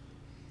torque.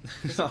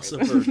 Also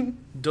for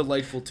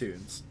delightful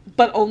tunes.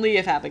 But only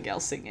if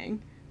Abigail's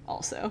singing,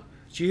 also.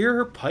 Did you hear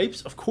her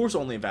pipes? Of course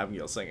only if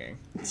Abigail's singing.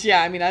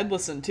 Yeah, I mean, I'd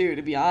listen too,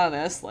 to be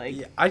honest. Like,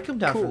 yeah, I'd come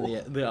down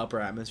cool. from the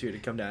upper atmosphere to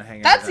come down and hang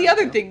out. That's the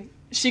other thing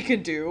she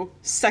could do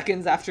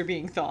seconds after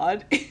being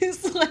thawed.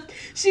 Is like,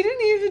 she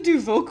didn't even do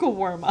vocal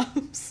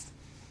warm-ups.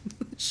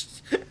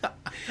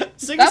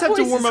 Singers have to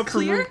voice warm is up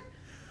clear? from room.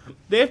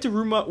 They have to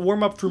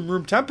warm up from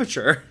room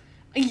temperature.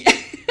 Yeah.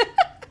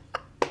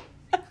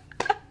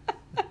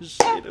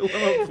 Shit, warm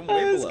up from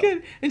way That was below.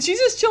 good. And she's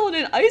just chilling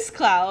in ice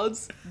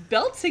clouds,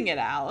 belting it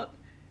out,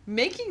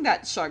 making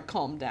that shark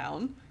calm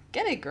down.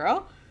 Get it,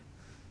 girl.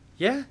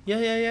 Yeah.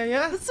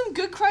 That's some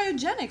good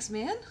cryogenics,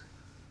 man.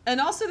 And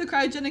also the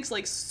cryogenics,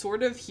 like,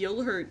 sort of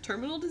heal her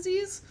terminal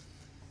disease.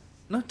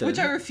 Not dead. Which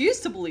I refuse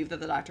to believe that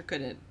the doctor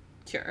couldn't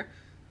cure.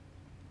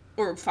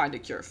 Or find a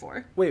cure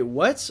for. Wait,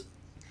 what?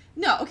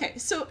 No, okay,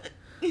 so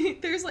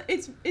there's like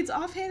it's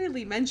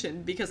offhandedly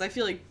mentioned because I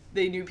feel like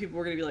they knew people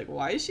were gonna be like,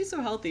 why is she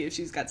so healthy if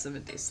she's got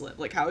 7-day slip?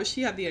 Like, how does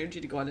she have the energy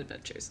to go on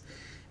adventures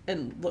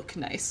and look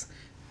nice?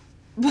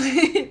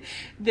 But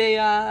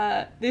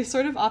they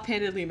sort of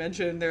offhandedly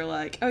mentioned, they're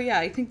like, oh yeah,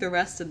 I think the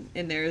rest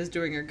in there is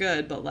doing her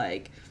good, but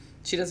like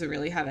she doesn't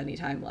really have any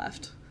time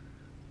left.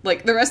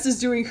 Like, the rest is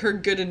doing her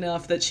good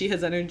enough that she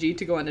has energy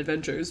to go on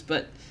adventures,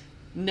 but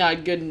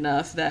not good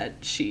enough that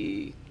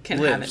she can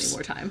have any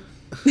more time.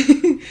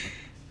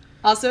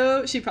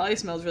 Also, she probably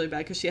smells really bad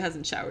because she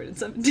hasn't showered in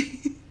 7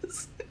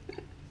 days.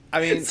 I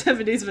mean...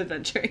 7 days of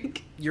adventuring.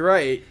 You're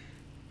right.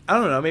 I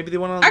don't know, maybe they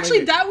went on... Actually,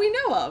 maybe... that we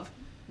know of.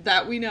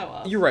 That we know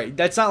of. You're right.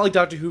 That's not like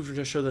Doctor Who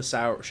to show the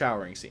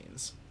showering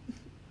scenes.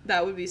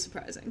 That would be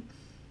surprising.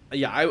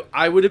 Yeah,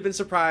 I would have been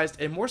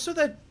surprised, and more so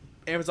that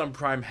Amazon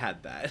Prime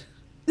had that.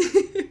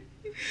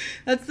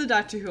 That's the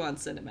Doctor Who on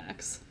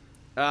Cinemax.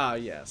 Ah,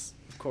 yes,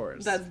 of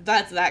course.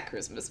 That's that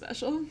Christmas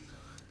special.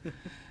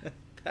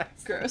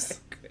 That's gross.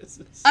 That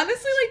Christmas.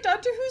 Honestly, like,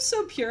 Doctor Who's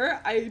so pure,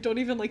 I don't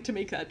even like to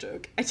make that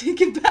joke. I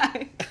take it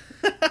back.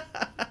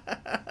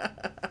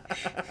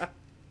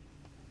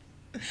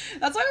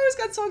 That's why I always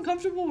got so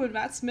uncomfortable when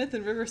Matt Smith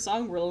and River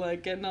Song were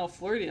like getting all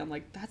flirty. I'm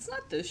like, that's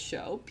not this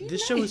show.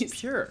 This show is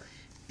pure.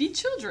 Be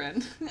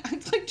children.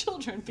 Act like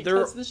children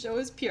because the show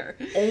is pure.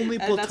 Only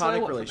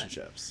platonic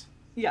relationships.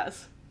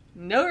 Yes.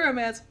 No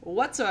romance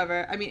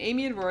whatsoever. I mean,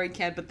 Amy and Rory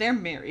can, but they're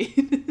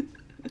married.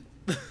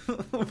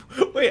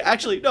 Wait,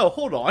 actually, no,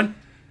 hold on.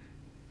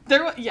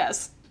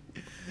 Yes.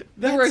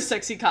 There were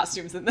sexy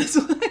costumes in this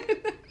one.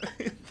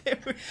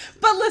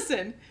 But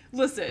listen,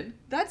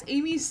 that's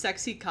Amy's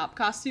sexy cop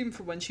costume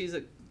for when she's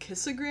a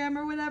kissogram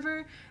or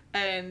whatever,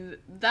 and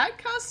that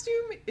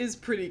costume is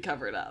pretty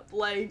covered up.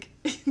 Like,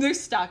 there's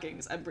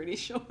stockings, I'm pretty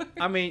sure.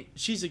 I mean,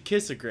 she's a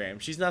kissogram.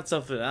 She's not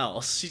something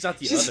else. She's not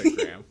the other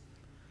gram.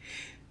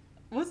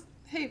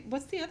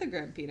 What's the other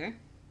gram, Peter?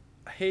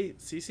 Hey,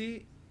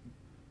 Cece,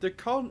 they're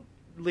called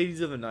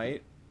Ladies of the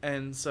Night,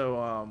 and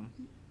so,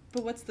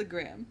 But what's the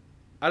gram?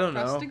 I don't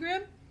know.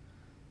 Prostagram?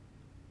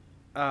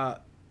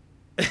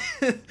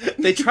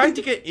 They tried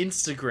to get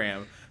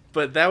Instagram,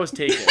 but that was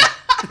taken.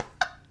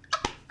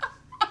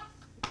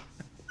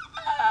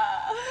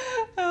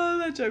 Oh,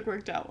 that joke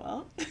worked out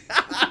well.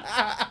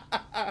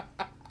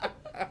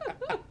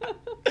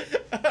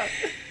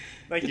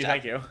 Thank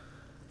you.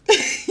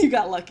 You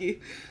got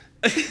lucky.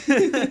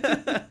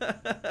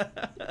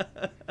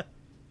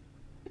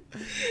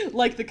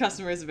 Like the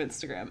customers of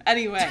Instagram.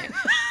 Anyway.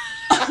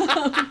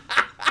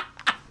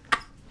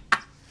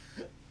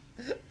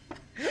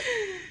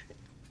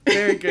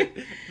 Very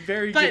good.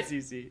 Very good,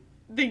 Cece.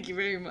 Thank you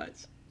very much.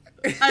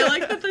 I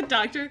like that the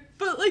doctor,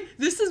 but like,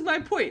 this is my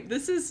point.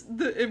 This is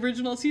the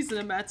original season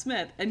of Matt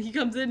Smith, and he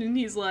comes in and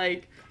he's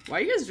like, why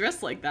are you guys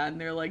dressed like that?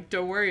 And they're like,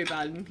 don't worry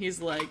about it. And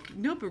he's like,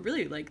 no, but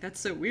really, like, that's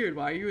so weird.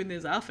 Why are you in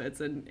these outfits?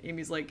 And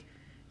Amy's like,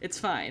 it's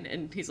fine.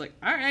 And he's like,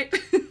 all right.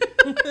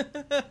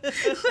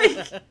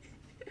 Like,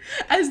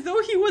 as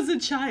though he was a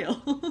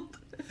child.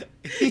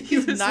 He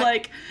was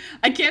like,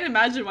 I can't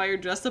imagine why you're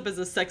dressed up as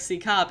a sexy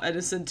cop and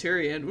a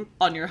centurion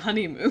on your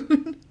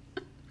honeymoon.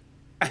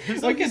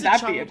 What could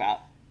that be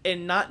about?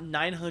 And not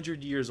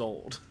 900 years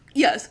old.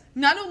 Yes,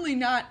 not only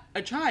not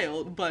a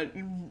child, but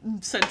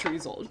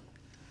centuries old.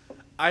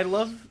 I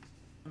love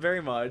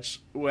very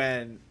much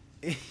when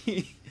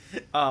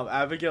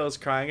Abigail is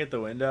crying at the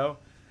window,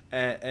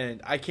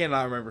 and I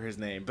cannot remember his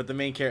name, but the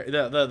main character,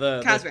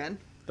 the Kazran.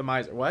 The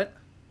miser. What?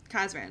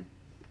 Kazran.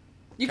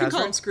 You can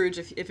call him Scrooge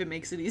if it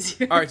makes it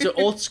easier. All right, so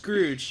old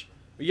Scrooge,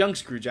 young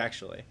Scrooge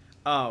actually,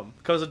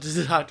 comes up to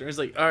the doctor and is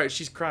like, all right,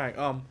 she's crying.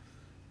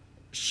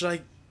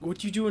 What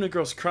do you do when a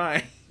girl's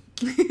crying?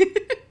 I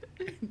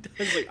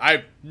was like, I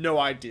have no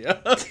idea.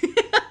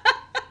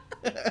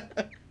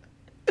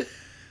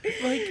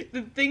 Like,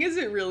 the thing is,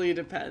 it really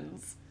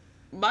depends.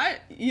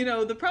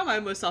 The problem I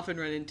most often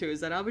run into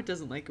is that Albert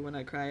doesn't like it when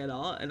I cry at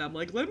all, and I'm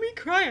like, let me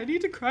cry, I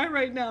need to cry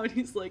right now, and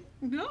he's like,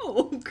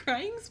 no,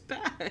 crying's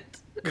bad.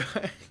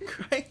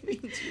 Crying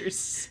means you're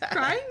sad.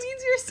 Crying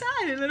means you're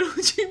sad, and I don't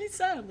want you to be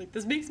sad. I'm like,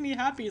 this makes me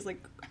happy. He's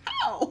like,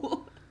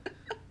 how?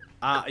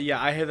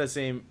 Yeah, I have that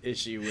same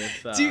issue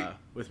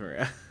with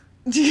Maria.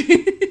 Do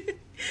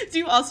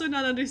you also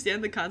not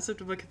understand the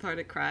concept of a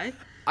cathartic cry?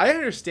 I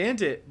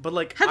understand it, but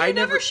like, have you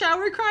never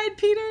shower cried,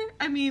 Peter?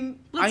 I mean,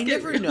 let's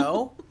get real. I never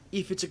know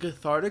if it's a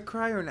cathartic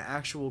cry or an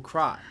actual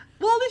cry.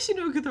 Well, at least you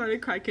know a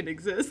cathartic cry can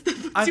exist. That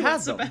puts you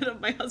on the bed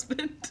of my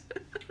husband.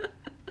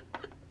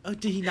 Oh,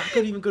 did he not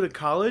even go to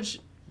college?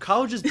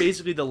 College is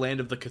basically the land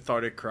of the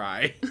cathartic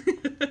cry.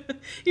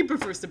 He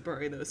prefers to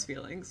bury those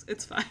feelings.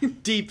 It's fine.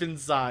 Deep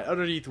inside,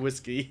 underneath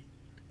whiskey.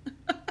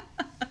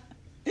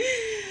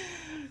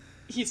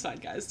 He's fine,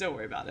 guys. Don't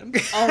worry about him.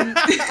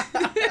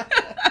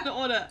 I don't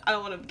want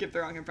to give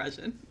the wrong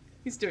impression.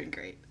 He's doing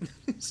great.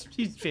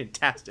 He's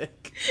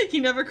fantastic. He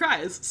never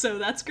cries, so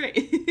that's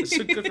great.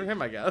 So good for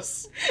him, I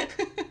guess.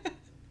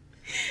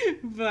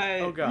 But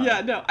oh god.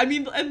 yeah, no. I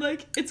mean, and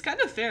like it's kind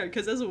of fair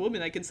because as a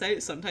woman, I can say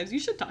sometimes you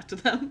should talk to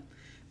them.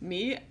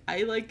 Me,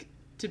 I like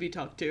to be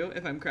talked to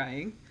if I'm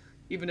crying,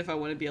 even if I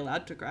want to be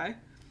allowed to cry.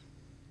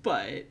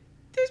 But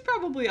there's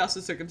probably also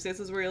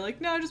circumstances where you're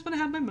like, no, I just want to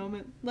have my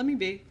moment. Let me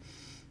be.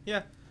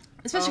 Yeah.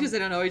 Especially because they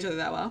don't know each other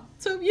that well.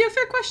 So yeah,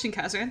 fair question,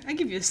 Kazran. I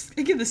give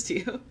this to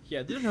you.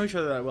 Yeah, they don't know each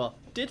other that well.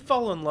 Did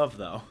fall in love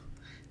though.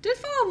 Did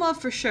fall in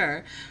love for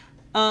sure.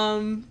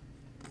 But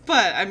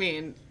I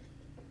mean,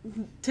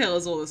 tale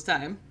as old as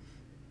time.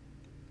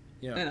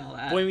 Yeah. And all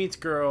that. Boy meets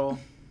girl.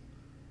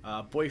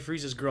 Boy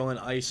freezes girl in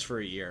ice for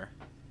a year.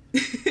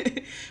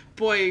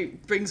 Boy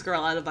brings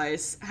girl out of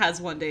ice, has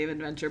one day of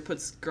adventure,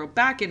 puts girl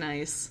back in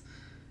ice,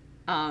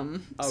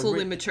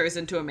 slowly matures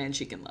into a man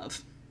she can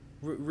love.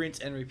 Rinse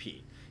and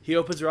repeat. He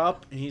opens her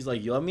up and he's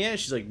like, "You love me yet?"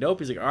 She's like, "Nope."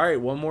 He's like, "All right,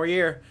 one more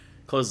year."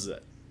 Closes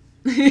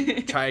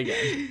it. Try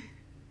again.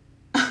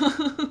 But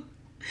I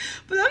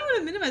don't want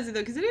to minimize it though,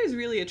 because it is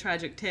really a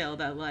tragic tale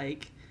that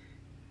like.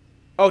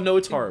 Oh no,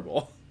 it's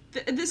horrible.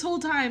 This whole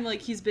time,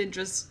 like he's been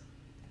just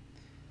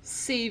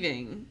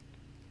saving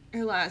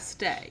her last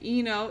day.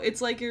 You know, it's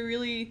like a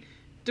really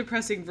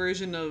depressing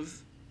version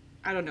of,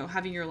 I don't know,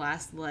 having your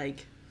last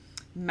like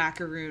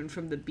macaroon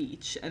from the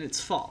beach and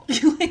it's fall.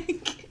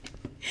 Like.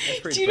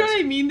 Do you know what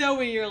I mean though?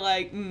 When you're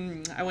like,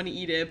 I want to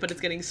eat it, but it's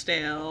getting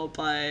stale,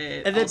 but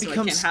and then also it becomes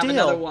I can't stale, have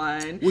another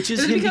one. Which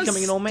is him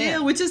becoming an old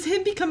man. Which is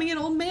him becoming an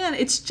old man.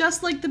 It's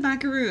just like the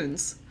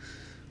macaroons.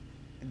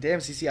 Damn,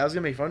 CC, I was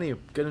gonna make fun of you.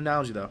 Good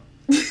analogy though.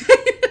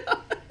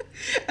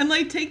 And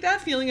like take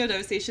that feeling of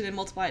devastation and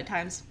multiply it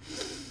times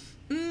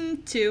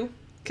 2,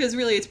 because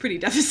really it's pretty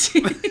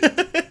devastating.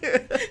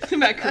 The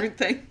macaroon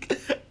thing.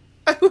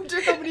 I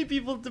wonder how many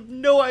people have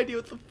no idea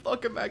what the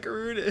fuck a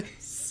macaroon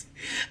is.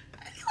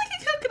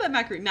 Look at that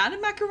macaroon. Not a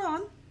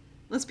macaron.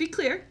 Let's be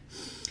clear.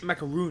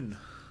 Macaroon.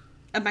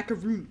 A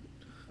macaroon.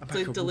 It's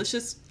like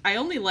delicious. I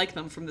only like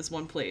them from this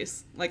one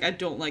place. Like, I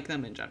don't like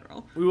them in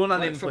general. We will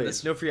not like, name the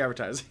place. No free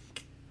advertising.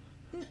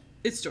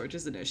 It's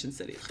George's in Ocean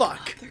City.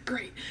 Fuck. Oh, they're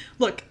great.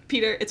 Look,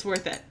 Peter, it's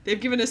worth it. They've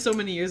given us so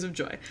many years of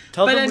joy.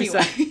 Tell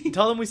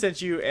them we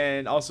sent you,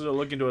 and also to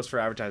look into us for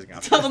advertising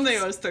options. Tell them they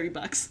owe us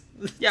 $30.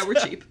 Yeah, we're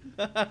cheap.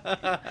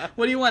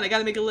 What do you want? I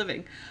gotta make a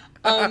living.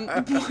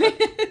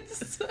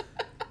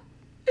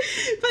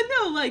 But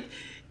no, like,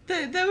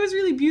 that was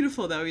really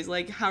beautiful, though. He's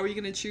like, how are you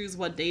going to choose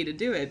what day to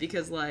do it?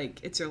 Because, like,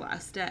 it's your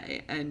last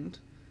day. And,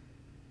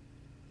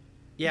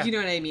 yeah, you know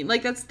what I mean?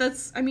 Like,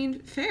 that's I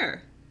mean,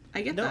 fair.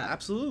 I get that. No,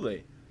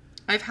 absolutely.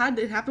 I've had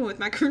it happen with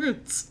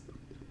macaroons.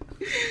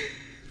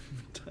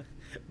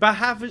 About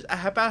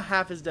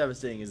half as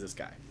devastating as this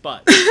guy.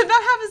 But about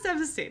half as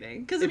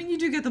devastating. Because, I mean, you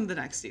do get them the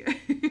next year.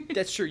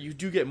 That's true. You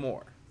do get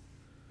more.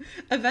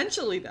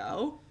 Eventually,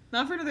 though.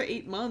 Not for another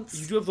 8 months.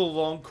 You do have the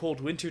long, cold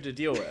winter to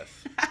deal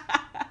with.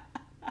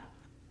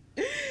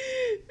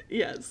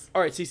 Yes.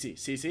 All right,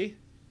 Cece.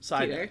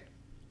 Side Peter. note.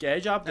 Get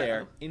a job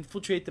there.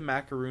 Infiltrate the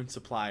macaroon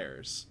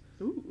suppliers.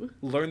 Ooh.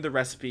 Learn the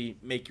recipe.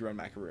 Make your own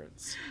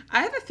macaroons.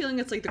 I have a feeling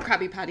it's like the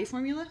Krabby Patty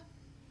formula.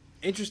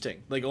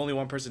 Interesting. Like, only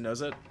one person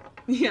knows it?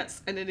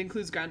 Yes, and it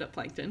includes ground up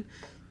plankton.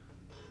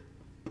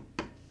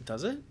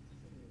 Does it?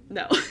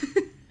 No.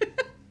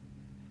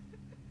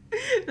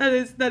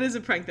 That is a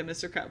prank that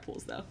Mr. Crab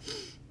pulls, though.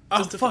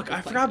 Oh, fuck.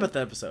 I forgot about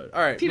that episode.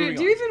 All right, Peter,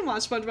 do you even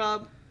watch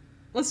SpongeBob?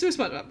 Let's do a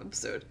SpongeBob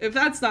episode. If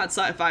that's not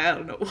sci-fi, I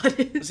don't know what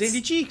is.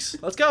 Sandy Cheeks.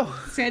 Let's go.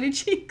 Sandy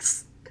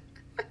Cheeks.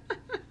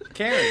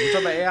 Karen, we're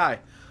talking about AI.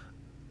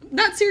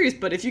 Not serious,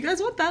 but if you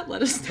guys want that,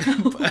 let us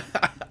know.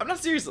 I'm not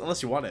serious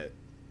unless you want it.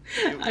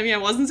 I mean, I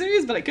wasn't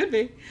serious, but I could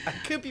be. I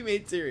could be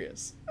made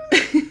serious.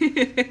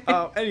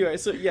 Anyway,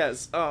 so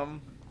yes,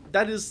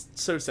 that is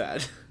so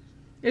sad.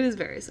 It is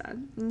very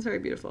sad. It's very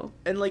beautiful.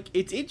 And, like,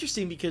 it's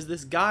interesting because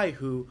this guy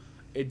who,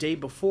 a day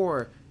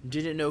before,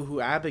 didn't know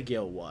who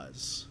Abigail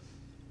was.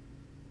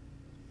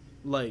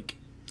 Like...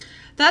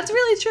 That's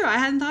really true. I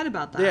hadn't thought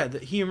about that. Yeah,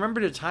 he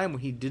remembered a time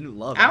when he didn't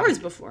love Hours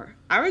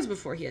Abigail.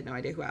 before he had no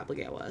idea who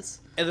Abigail was.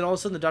 And then all of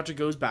a sudden the doctor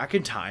goes back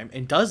in time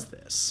and does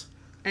this.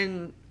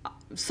 And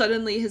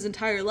suddenly his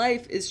entire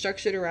life is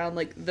structured around,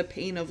 like, the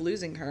pain of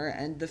losing her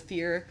and the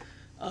fear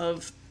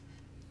of,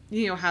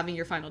 you know, having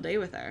your final day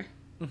with her.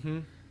 Mm-hmm.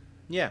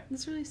 Yeah.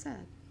 It's really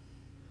sad.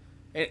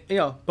 And, you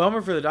know,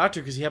 bummer for the doctor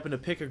because he happened to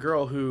pick a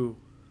girl who...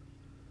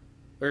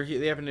 Or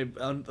they happened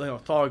to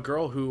thaw a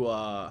girl who,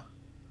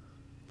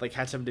 like,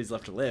 had 7 days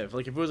left to live.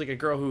 Like, if it was, like, a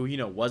girl who, you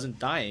know, wasn't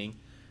dying,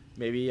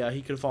 maybe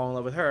he could have fallen in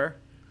love with her,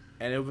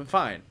 and it would have been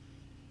fine.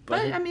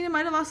 But I mean, it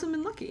might have also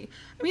been lucky.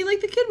 I mean,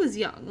 like, the kid was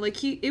young. Like,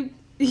 he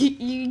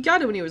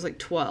got it when he was, like,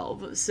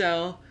 12.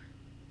 So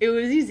it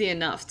was easy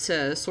enough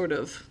to sort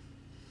of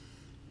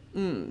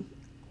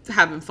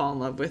have him fall in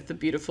love with the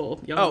beautiful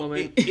young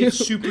woman. It's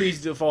super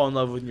easy to fall in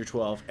love when you're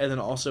 12. And then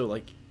also,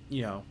 like,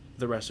 you know,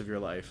 the rest of your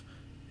life.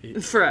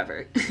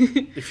 Forever.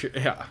 If you're,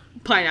 yeah.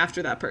 Pine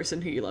after that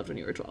person who you loved when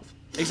you were 12.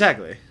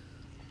 Exactly.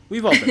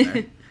 We've all been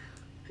there.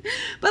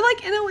 But,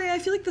 like, in a way, I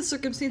feel like the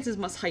circumstances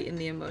must heighten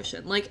the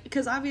emotion. Like,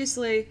 because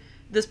obviously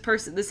this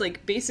person, this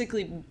like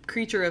basically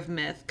creature of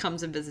myth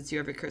comes and visits you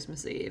every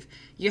Christmas Eve.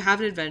 You have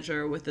an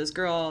adventure with this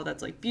girl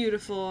that's like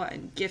beautiful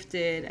and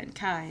gifted and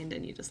kind,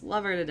 and you just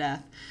love her to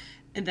death.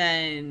 And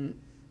then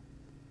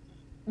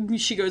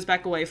she goes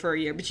back away for a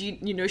year, but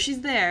you know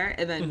she's there,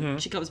 and then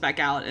she comes back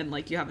out, and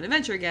like you have an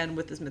adventure again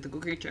with this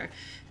mythical creature,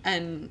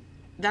 and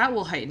that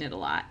will heighten it a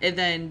lot. And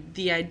then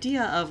the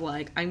idea of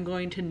like, I'm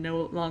going to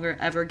no longer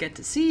ever get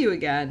to see you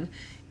again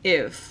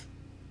if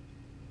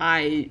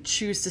I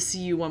choose to see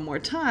you one more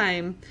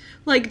time,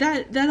 like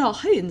that all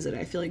heightens it,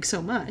 I feel like,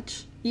 so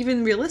much.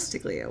 Even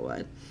realistically it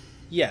would.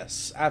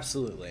 Yes,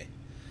 absolutely.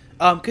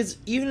 Because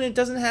even it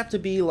doesn't have to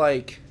be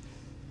like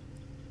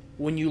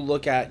when you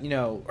look at, you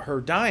know, her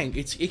dying,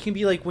 it can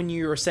be like when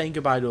you're saying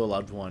goodbye to a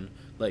loved one,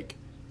 like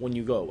when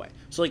you go away.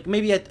 So like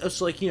maybe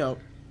so like, you know,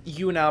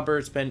 you and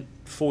Albert spent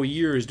 4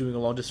 years doing a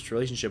long distance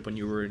relationship when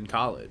you were in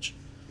college.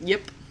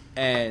 Yep.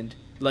 And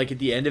like at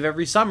the end of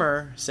every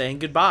summer saying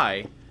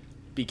goodbye,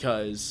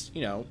 because,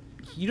 you know,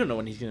 you don't know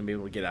when he's going to be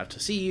able to get out to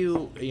see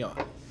you. You know,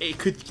 it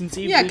could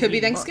conceivably Yeah, it could be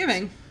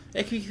Thanksgiving.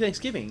 It could be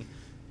Thanksgiving.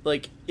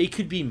 Like, it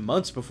could be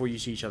months before you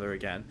see each other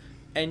again,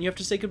 and you have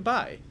to say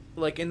goodbye.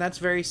 Like, and that's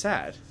very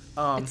sad.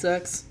 It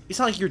sucks. It's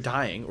not like you're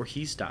dying or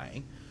he's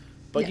dying,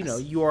 but, you know,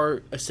 you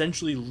are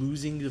essentially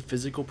losing the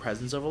physical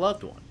presence of a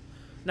loved one.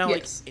 Now,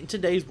 like, in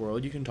today's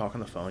world, you can talk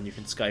on the phone, you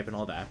can Skype and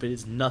all that, but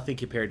it's nothing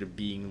compared to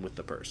being with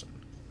the person.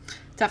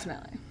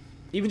 Definitely.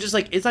 Even just,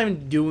 like, it's not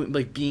even doing,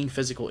 like, being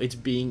physical, it's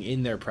being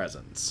in their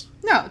presence.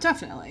 No,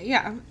 definitely,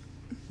 yeah.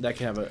 That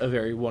can have a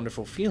very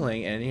wonderful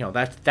feeling, and, you know,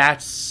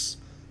 that's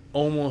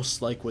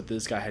almost like what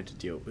this guy had to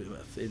deal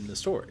with in the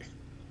story.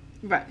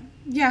 Right.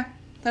 Yeah,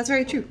 that's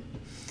very true.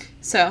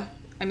 So,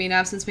 I mean,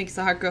 absence makes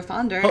the heart grow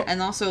fonder,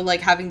 and also,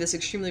 like, having this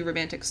extremely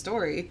romantic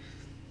story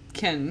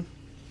can,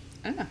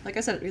 I don't know, like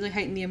I said, really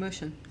heighten the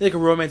emotion. Like a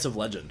romance of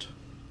legend.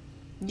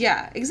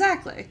 Yeah,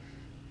 exactly.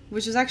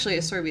 Which is actually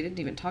a story we didn't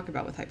even talk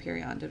about with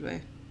Hyperion, did we?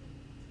 Did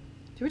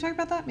we talk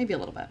about that? Maybe a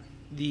little bit.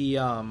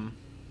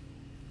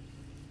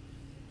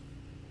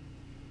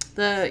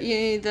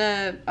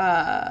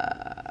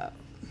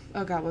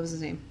 Oh god, what was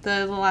his name?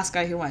 The last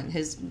guy who went,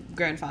 his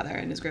grandfather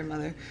and his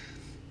grandmother.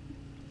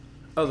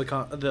 Oh,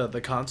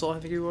 the consul, I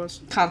think he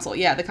was? Consul,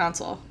 yeah, the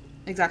consul.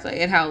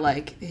 Exactly. And how,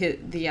 like, the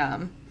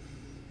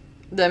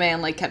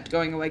man, like, kept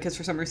going away because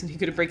for some reason he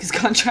couldn't break his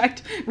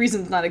contract.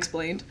 Reasons not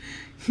explained.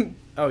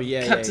 Oh,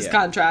 yeah, kept his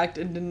contract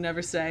and didn't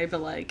ever stay,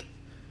 but, like,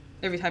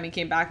 every time he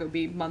came back, it would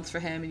be months for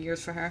him and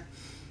years for her.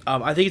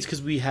 I think it's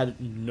because we had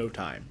no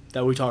time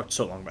that we talked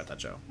so long about that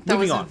show. That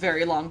was a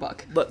very long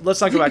book. Let's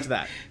not go back to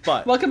that.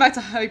 But welcome back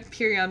to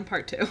Hyperion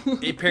Part 2.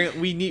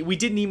 Apparently, we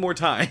did need more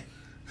time.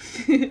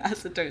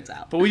 As it turns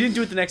out. But we didn't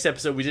do it the next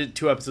episode. We did it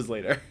 2 episodes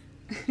later.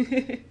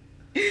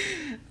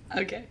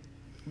 Okay.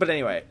 But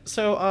anyway,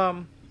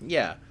 so,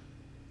 yeah.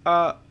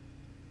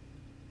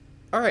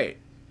 Alright.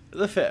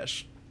 The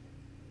fish.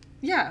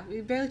 Yeah, we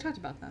barely talked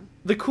about them.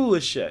 The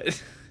coolest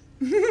shit.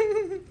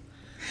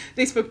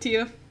 They spoke to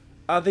you?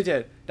 They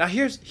did. Now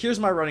here's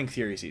my running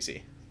theory,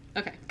 Cece.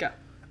 Okay, go.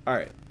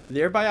 Alright.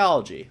 Their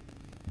biology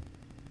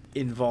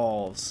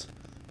involves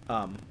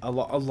a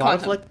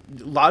lot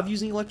of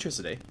using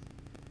electricity.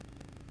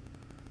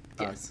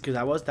 Yes.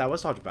 Because that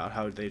was talked about,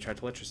 how they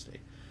attract electricity.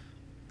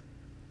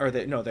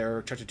 They're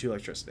attracted to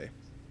electricity.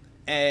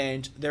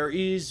 And there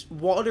is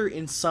water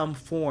in some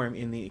form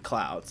in the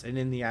clouds and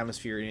in the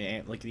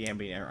atmosphere, like the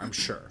ambient air, I'm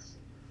sure.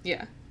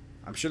 Yeah.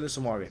 I'm sure there's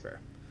some water vapor.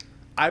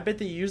 I bet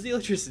they use the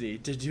electricity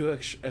to do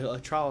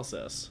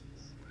electrolysis.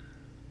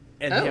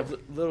 And they have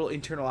little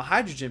internal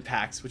hydrogen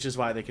packs, which is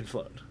why they can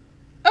float.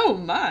 Oh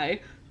my.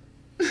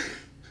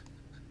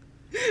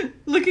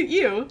 Look at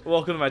you.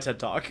 Welcome to my TED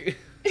Talk.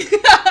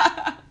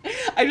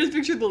 I just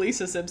pictured the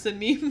Lisa Simpson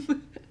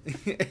meme.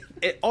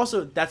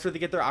 Also, that's where they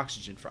get their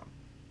oxygen from.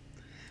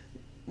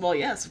 Well,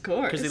 yes, of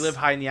course. Because they live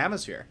high in the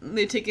atmosphere.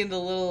 They take in the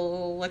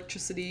little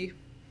electricity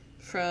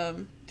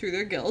through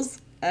their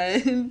gills,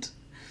 and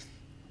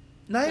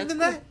not even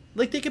that.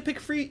 Like, they could pick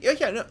free.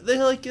 Yeah, no,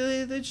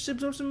 they just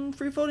absorb some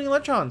free floating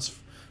electrons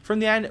from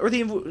the or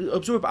they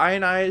absorb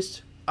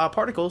ionized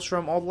particles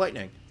from all the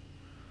lightning.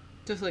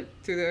 Just like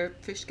through their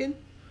fish skin.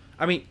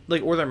 I mean,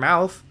 like, or their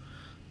mouth.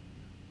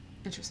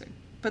 Interesting.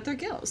 But their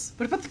gills.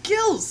 What about the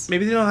gills?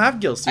 Maybe they don't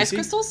have gills. Ice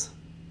crystals?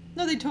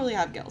 No, they totally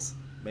have gills.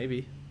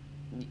 Maybe.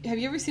 Have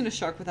you ever seen a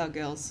shark without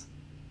gills?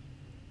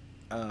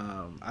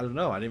 I don't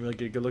know. I didn't really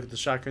get a good look at the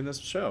shark in this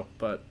show,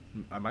 but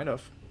I might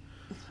have.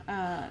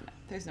 No,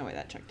 there's no way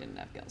that shark didn't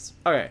have gills.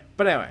 Okay,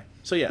 but anyway.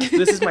 So yeah,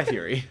 this is my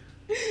theory.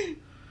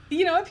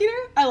 You know what, Peter?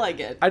 I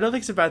like it. I don't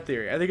think it's a bad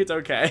theory. I think it's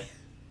okay.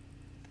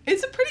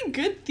 It's a pretty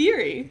good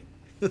theory.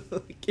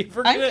 If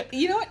we're gonna,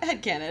 you know what?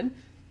 Headcanon.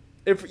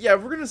 If we're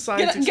gonna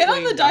science get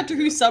on the Doctor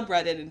Who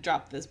subreddit and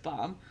drop this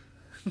bomb.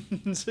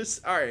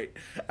 Just alright.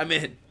 I'm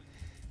in.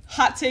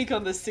 Hot take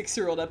on the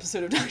 6-year-old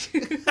episode of Doctor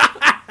Who.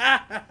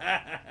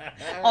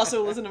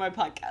 Also, listen to my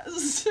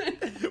podcast.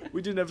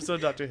 We did an episode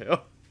of Doctor Who.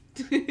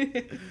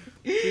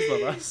 Please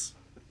love us.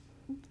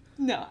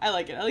 No, I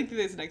like it. I like that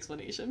there's an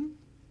explanation.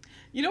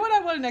 You know what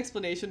I want an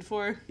explanation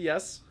for?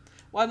 Yes?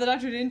 Why the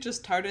Doctor didn't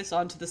just TARDIS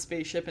onto the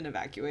spaceship and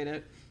evacuate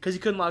it? Because he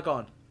couldn't lock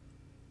on.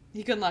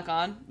 He couldn't lock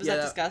on? Was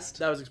that discussed?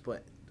 That was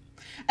explained.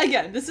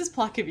 Again, this is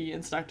plot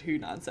convenience Doctor Who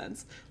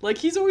nonsense. Like,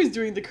 he's always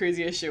doing the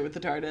craziest shit with the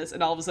TARDIS,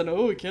 and all of a sudden,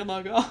 oh, it can't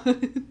log on.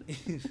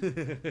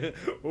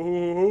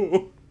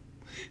 Oh.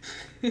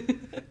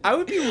 I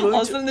would be willing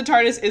all of a sudden, the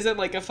TARDIS isn't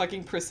like a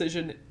fucking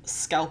precision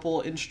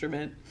scalpel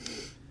instrument.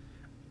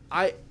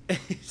 It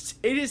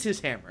is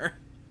his hammer.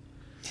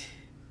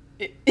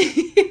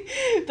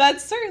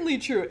 That's certainly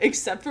true,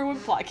 except for when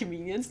plot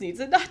convenience needs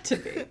it not to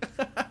be.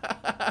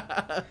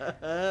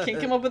 Can't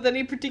come up with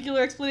any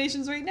particular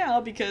explanations right now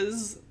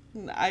because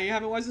I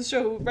haven't watched the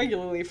show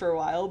regularly for a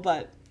while,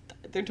 but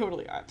there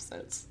totally are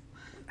episodes.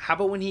 How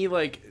about when he,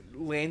 like,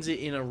 lands it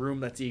in a room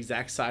that's the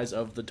exact size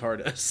of the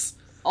TARDIS?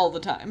 All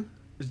the time.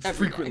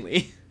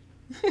 Frequently.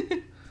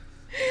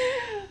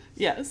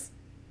 Yes.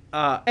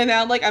 And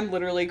now, like, I'm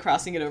literally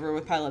crossing it over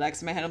with Pilot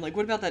X in my head. I'm like,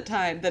 what about that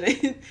time that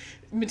it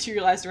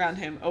materialized around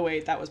him? Oh,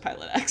 wait, that was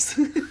Pilot X.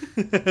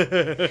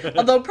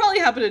 Although it probably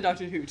happened in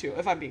Doctor Who, too,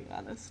 if I'm being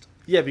honest.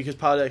 Yeah, because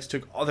Pilot X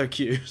took all their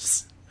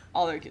cues.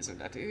 All their cues from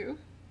Doctor Who.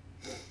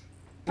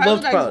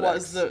 Pilot X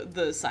was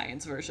the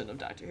science version of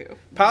Doctor Who.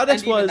 Pilot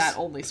X was that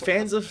only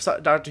fans of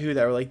Doctor Who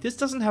that were like, this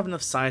doesn't have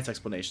enough science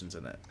explanations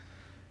in it.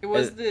 It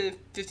was the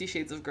 50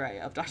 Shades of Grey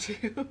of Doctor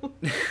Who.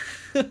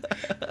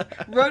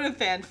 Wrote a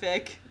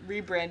fanfic,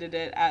 rebranded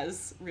it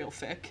as real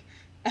fic,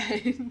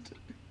 and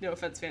no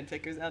offense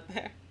fanfickers out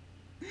there.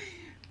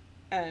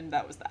 And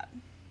that was that.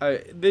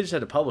 They just had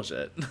to publish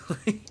it.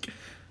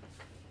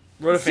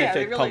 Wrote a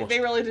fanfic, they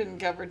really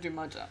didn't ever do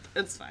much up.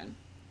 It's fine.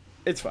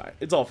 It's fine.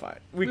 It's all fine.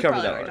 We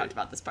covered that already. Talked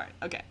about this part.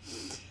 Okay.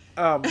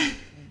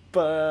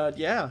 But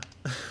yeah.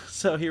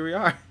 So here we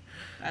are.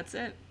 That's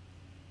it.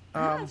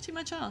 I don't have too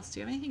much else.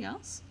 Do you have anything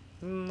else?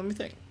 Let me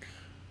think.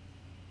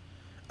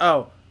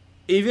 Oh,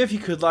 even if he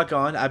could lock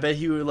on, I bet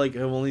he would like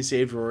have only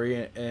saved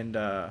Rory and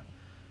Pond.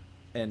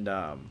 And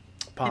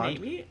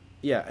Amy?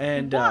 Yeah,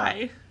 and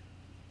why?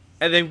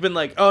 And they've been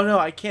like, oh no,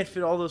 I can't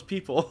fit all those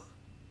people,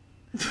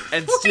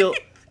 and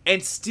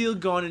still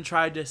gone and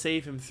tried to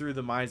save him through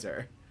the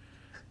miser.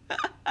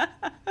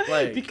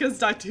 Like, because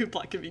Doctor Who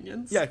plot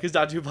convenience. Yeah, because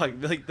Doctor Who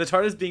plot, like, the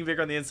TARDIS being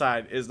bigger on the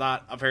inside is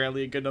not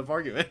apparently a good enough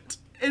argument.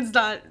 It's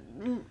not.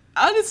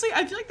 Honestly,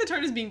 I feel like the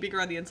TARDIS being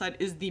bigger on the inside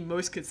is the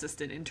most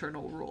consistent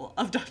internal rule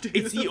of Doctor Who.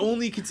 It's the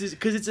only consistent,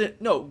 because it's a,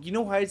 no, you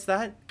know why it's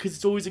that? Because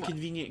it's always a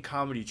convenient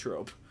comedy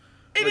trope.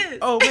 It is.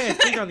 Oh man,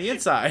 it's big on the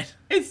inside.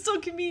 It's still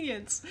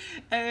convenience.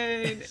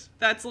 And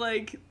that's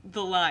like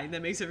the line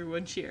that makes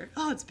everyone cheer.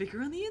 Oh, it's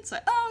bigger on the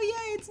inside. Oh,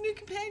 yay, it's a new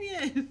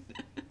companion.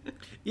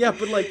 Yeah,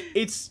 but like,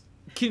 it's...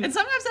 And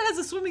sometimes it has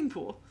a swimming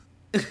pool.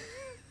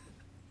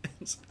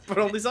 But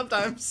only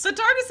sometimes. The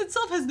TARDIS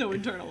itself has no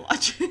internal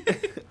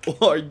logic.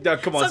 Or, no,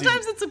 come on.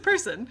 Sometimes it's a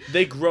person.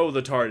 They grow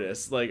the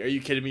TARDIS. Like, are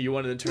you kidding me? You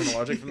want an internal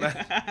logic from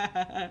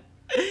that?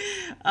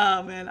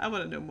 Oh, man, I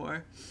want to know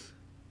more.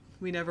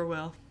 We never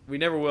will. We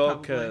never will,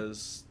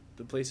 because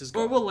the place is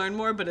gone. Or we'll learn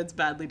more, but it's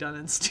badly done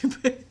and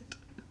stupid.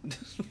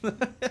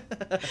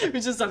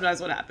 Which is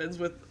sometimes what happens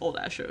with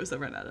old-ass shows that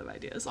run out of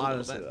ideas.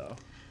 Honestly, though.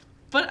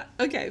 But,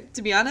 okay,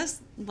 to be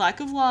honest,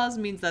 lack of laws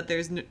means that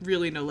there's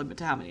really no limit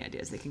to how many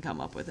ideas they can come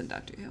up with in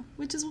Doctor Who,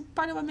 which is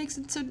part of what makes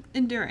it so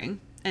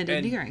enduring and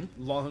endearing.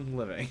 Long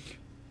living.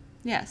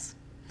 Yes.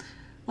 Well,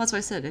 that's why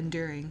I said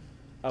enduring.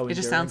 Oh, enduring? It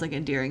just sounds like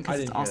endearing because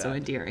it's also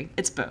endearing.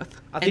 It's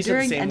both. I think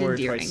enduring it's the same and word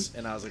endearing. twice,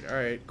 and I was like, all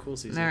right, cool,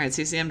 Cece. All right,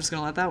 Cece, I'm just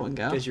going to let that one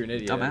go. Because you're an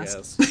idiot,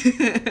 dumbass. I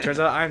guess. Turns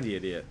out I'm the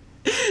idiot.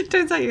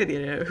 Turns out you're the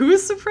idiot.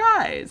 Who's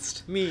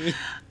surprised? Me.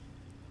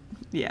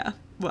 Yeah,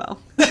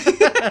 well.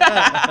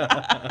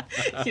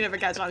 You never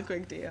catch on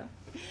quick, do you?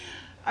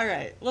 All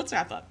right, let's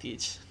wrap up,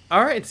 Peach.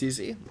 All right,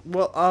 Cece.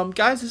 Well,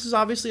 guys, this is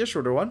obviously a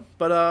shorter one,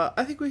 but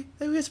I think we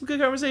had some good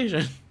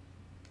conversation.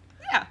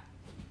 Yeah.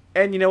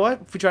 And you know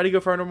what? If we try to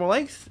go for our normal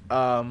length,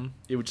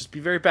 it would just be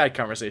very bad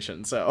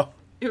conversation. So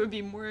it would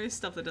be more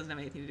stuff that doesn't have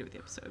anything to do with the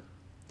episode.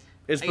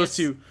 As opposed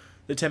to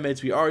the 10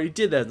 minutes we already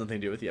did that has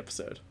nothing to do with the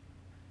episode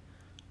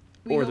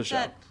or the show.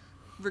 That,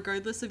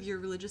 regardless of your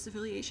religious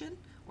affiliation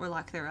or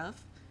lack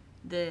thereof,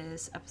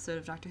 this episode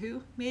of Doctor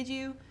Who made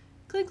you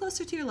cling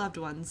closer to your loved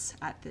ones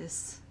at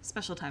this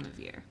special time of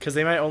year. Because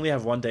they might only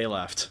have one day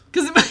left.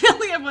 Because they might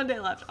only have one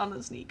day left on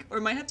the sneak, or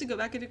might have to go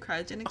back into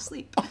cryogenic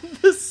sleep. On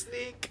the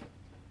sneak.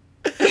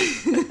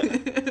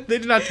 They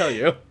did not tell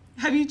you.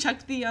 Have you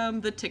checked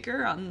the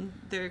ticker on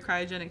their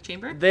cryogenic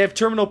chamber? They have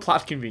terminal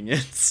plot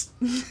convenience.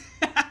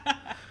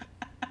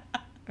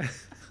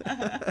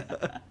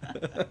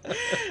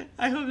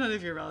 I hope none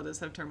of your relatives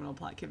have terminal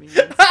plot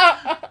convenience.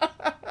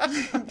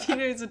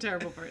 Peter is a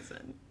terrible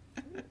person.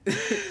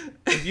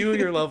 If you and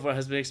your loved one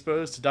has been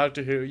exposed to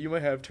Doctor Who, you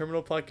might have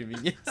terminal plot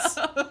convenience.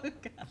 Oh,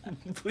 God.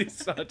 Please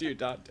talk to your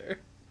doctor.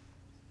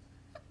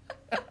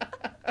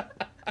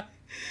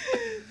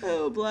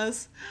 Oh,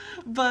 bless.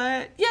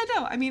 But yeah,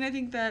 no, I mean, I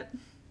think that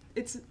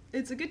it's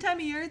a good time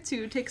of year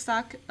to take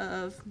stock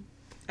of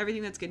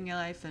everything that's good in your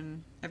life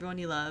and everyone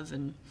you love,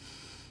 and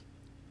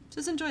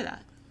just enjoy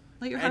that.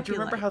 Let your heart and to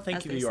remember light, how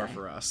thankful you are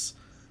for us.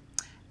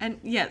 And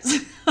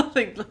yes,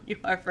 like you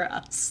are for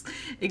us.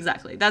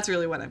 Exactly. That's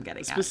really what I'm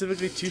getting at.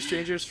 Specifically, two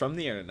strangers from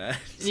the internet.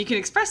 And you can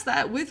express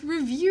that with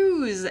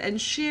reviews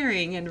and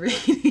sharing and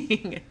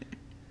rating.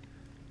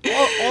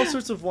 all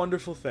sorts of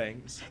wonderful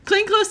things.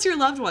 Cling close to your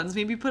loved ones.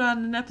 Maybe put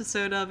on an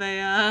episode of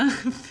a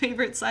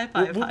favorite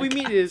sci-fi podcast. What we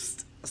mean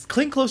is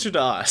cling closer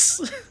to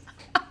us.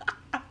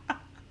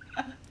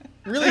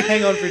 Really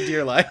hang on for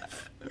dear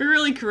life. We're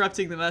really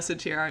corrupting the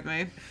message here, aren't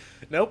we?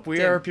 Nope,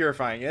 we are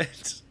purifying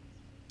it.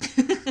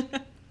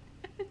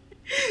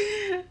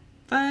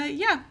 But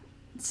yeah,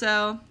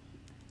 so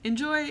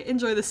enjoy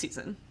the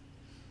season.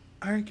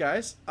 All right,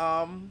 guys.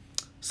 Some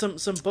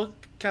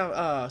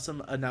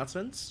some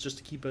announcements just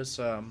to keep us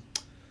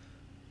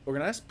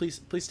organized.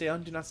 Please stay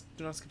on. Do not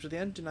skip to the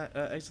end. Do not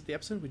exit the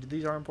episode.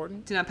 These are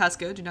important. Do not pass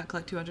go. Do not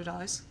collect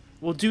 $200.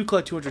 We'll do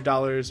collect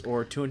 $200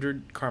 or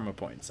 200 karma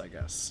points, I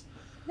guess.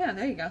 Yeah,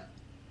 there you go.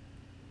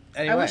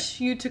 Anyway. I wish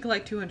you to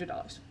collect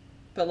 $200,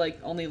 but like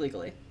only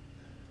legally.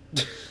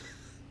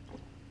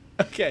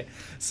 Okay,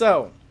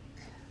 so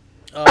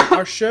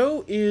our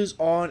show is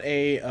on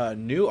a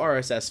new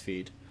RSS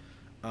feed.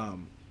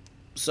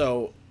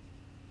 So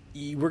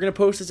we're gonna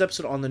post this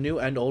episode on the new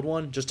and old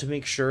one just to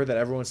make sure that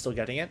everyone's still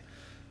getting it.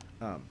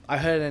 I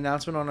had an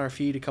announcement on our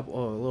feed a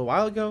little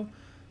while ago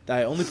that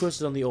I only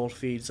posted on the old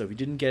feed. So if you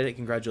didn't get it,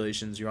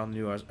 congratulations, you're on the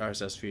new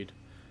RSS feed.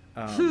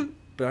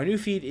 But our new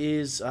feed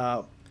is,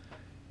 the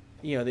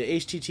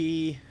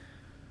HTT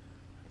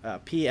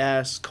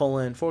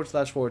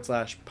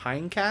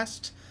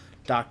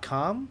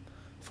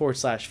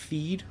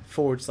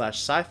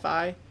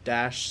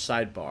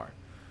ps://pinecast.com/feed/sci-fi-sidebar.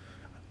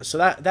 So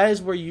that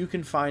is where you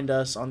can find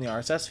us on the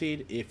RSS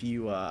feed. If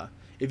you got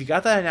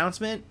that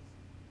announcement,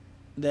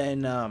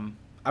 then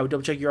I would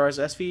double check your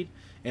RSS feed.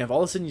 And if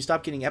all of a sudden you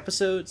stop getting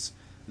episodes,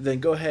 then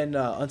go ahead and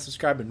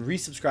unsubscribe and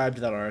resubscribe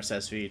to that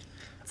RSS feed.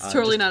 It's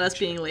totally not us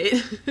being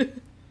late.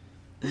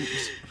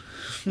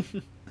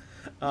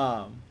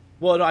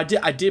 Well, no, I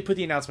did put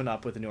the announcement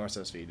up with the new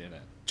RSS feed in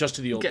it, just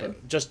to the old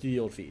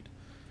feed.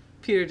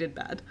 Peter did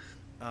bad.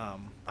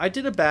 I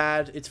did a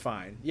bad. It's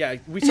fine. Yeah,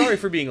 we sorry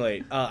for being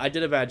late. I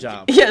did a bad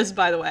job. Yes,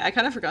 by the way, I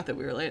kind of forgot that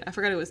we were late. I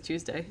forgot it was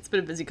Tuesday. It's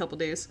been a busy couple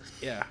days.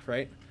 Yeah,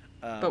 right.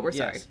 But we're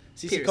sorry.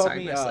 Cece called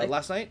me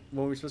last night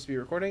when we were supposed to be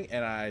recording,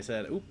 and I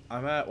said, "Oop,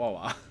 I'm at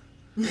Wawa."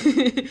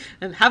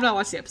 And have not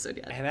watched the episode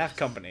yet. And have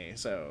company,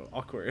 so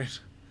awkward.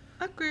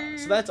 Awkward.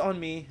 So that's on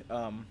me.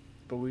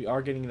 But we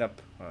are getting it up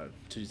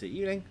Tuesday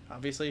evening,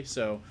 obviously.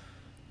 So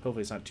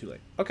hopefully it's not too late.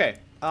 Okay.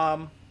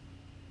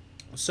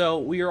 So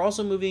we are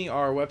also moving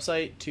our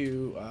website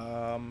to,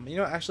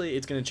 actually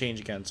it's going to change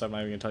again. So I'm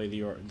not even going to tell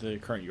you the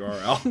current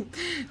URL.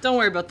 Don't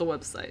worry about the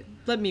website.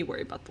 Let me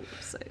worry about the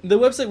website. The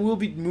website will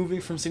be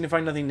moving from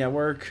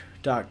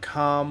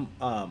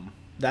signifynothingnetwork.com.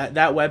 That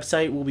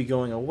website will be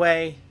going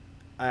away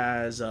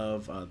as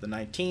of the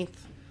 19th.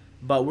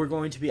 But we're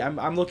going to be...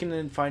 I'm looking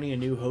and finding a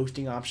new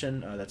hosting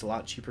option that's a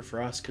lot cheaper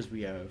for us because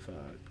we have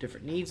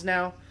different needs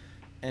now.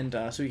 And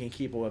so we can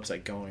keep a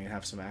website going and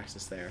have some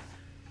access there.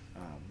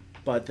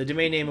 But the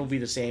domain name will be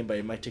the same, but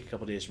it might take a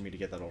couple days for me to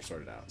get that all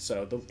sorted out.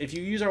 So if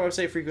you use our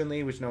website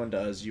frequently, which no one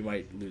does, you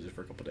might lose it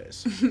for a couple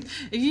days.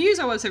 If you use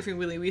our website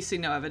frequently, we see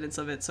no evidence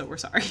of it, so we're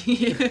sorry.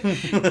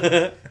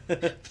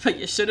 But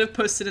you should have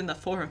posted in the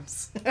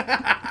forums.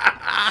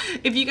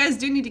 If you guys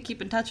do need to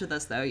keep in touch with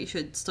us, though, you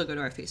should still go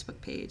to our Facebook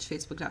page,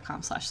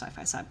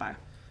 facebook.com/sci-fi-sidebar.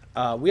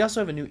 We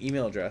also have a new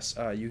email address.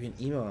 You can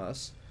email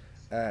us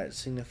at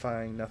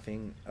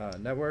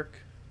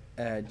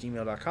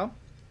signifynothingnetwork@gmail.com.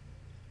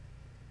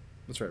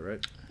 That's right?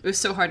 It was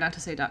so hard not to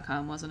say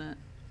 .com, wasn't it?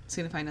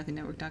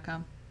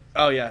 signifynothingnetwork.com.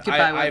 Oh, yeah.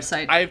 Goodbye,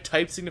 website. I have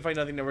typed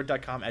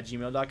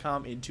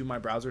signifynothingnetwork.com@gmail.com into my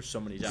browser so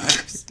many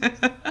times. So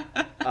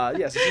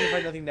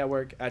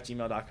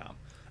signifynothingnetwork@gmail.com.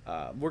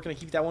 We're going to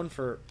keep that one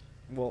for,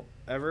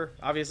 ever,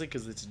 obviously,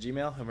 because it's a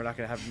Gmail, and we're not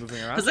going to have it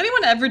moving around. Has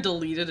anyone ever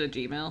deleted a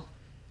Gmail?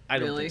 I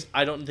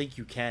don't think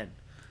you can.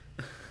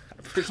 I'm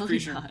pretty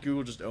sure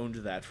Google just owned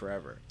that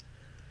forever.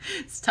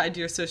 It's tied to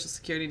your social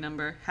security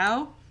number.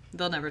 How?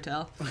 They'll never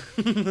tell.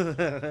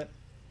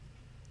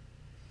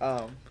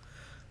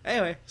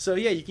 Anyway, so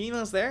yeah, you can email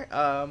us there.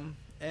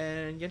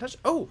 And get in touch.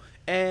 Oh,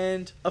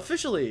 and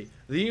officially,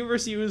 the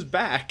university is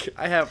back.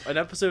 I have an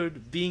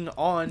episode being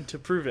on to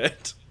prove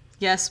it.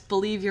 Yes,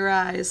 believe your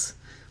eyes.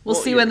 We'll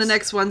see when the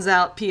next one's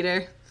out,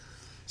 Peter.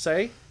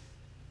 Sorry?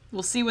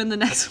 We'll see when the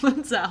next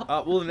one's out.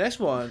 The next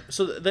one.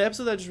 So the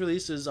episode that I just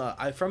released is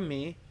from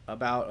me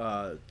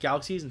about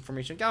galaxies and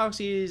formation of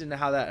galaxies and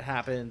how that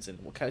happens and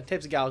what kind of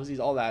types of galaxies,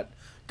 all that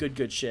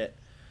good shit.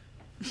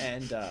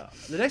 And the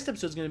next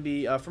episode is going to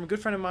be from a good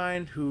friend of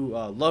mine who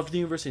loved the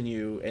universe and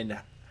you and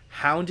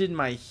hounded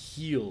my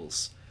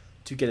heels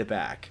to get it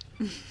back.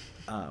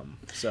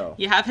 So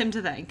you have him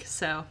to thank.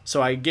 So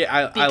I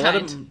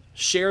let him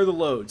share the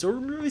load. So we're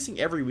releasing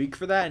every week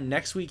for that. And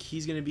next week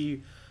he's going to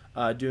be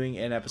doing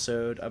an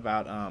episode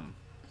about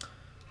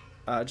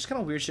just kind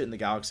of weird shit in the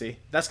galaxy.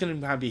 That's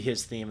going to be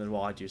his theme, and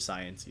while I do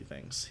science-y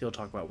things, he'll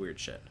talk about weird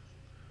shit.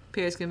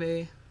 Peter's going to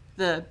be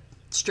the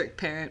strict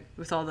parent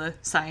with all the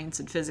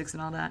science and physics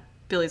and all that.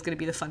 Billy's going to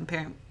be the fun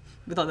parent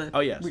with all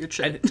the weird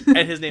shit.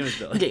 And his name is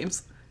Billy.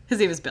 Games. His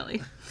name is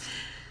Billy.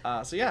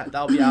 So yeah,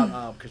 that'll be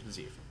out Christmas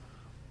Eve.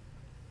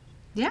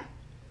 Yeah.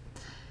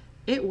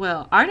 It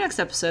will. Our next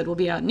episode will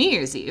be out New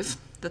Year's Eve,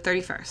 the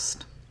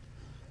 31st.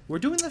 We're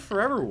doing the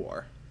Forever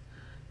War.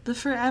 The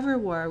Forever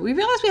War. We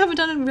realized we haven't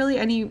done really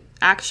any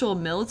actual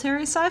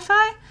military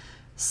sci-fi,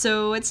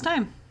 so it's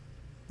time.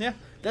 Yeah,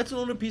 that's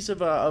another piece of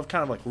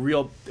kind of like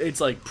real.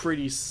 It's like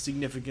pretty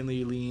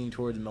significantly leaning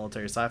towards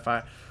military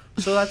sci-fi,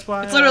 so that's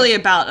why it's literally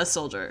about a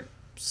soldier.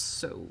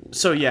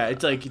 So yeah,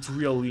 it's like it's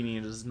real leaning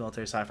into this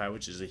military sci-fi,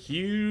 which is a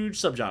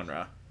huge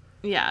subgenre.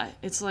 Yeah,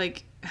 it's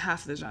like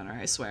half the genre,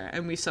 I swear,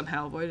 and we've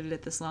somehow avoided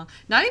it this long.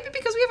 Not even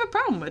because we have a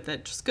problem with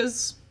it, just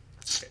because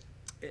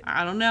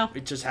I don't know.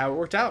 It's just how it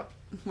worked out.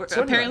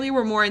 Apparently,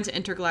 we're more into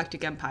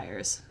intergalactic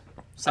empires.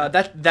 So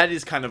that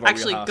is kind of our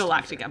actually wheelhouse,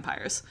 galactic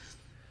empires.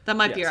 That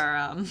might be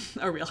our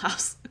real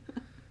house.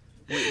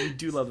 we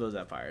do love those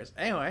empires.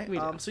 Anyway,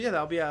 so yeah,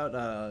 that'll be out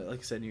like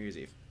I said, New Year's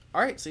Eve.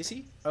 All right,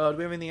 Stacey, do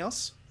we have anything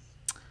else?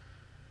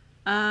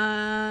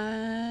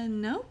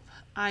 Nope.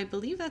 I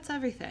believe that's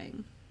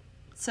everything.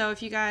 So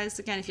if you guys,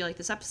 again, if you like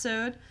this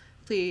episode,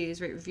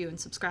 please rate, review, and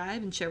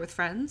subscribe, and share with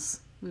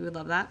friends. We would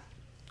love that.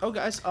 Oh,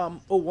 guys.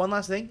 One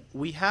last thing.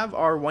 We have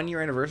our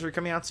 1-year anniversary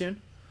coming out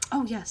soon.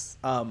 Oh, yes.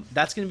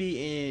 That's going to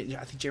be in,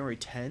 I think January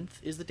 10th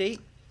is the date.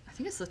 I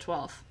think it's the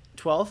 12th.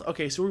 12th?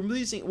 Okay, so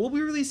we'll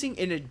be releasing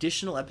an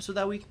additional episode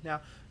that week.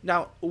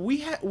 Now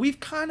we've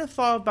kind of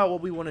thought about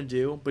what we want to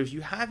do, but if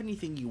you have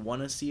anything you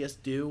want to see us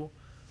do,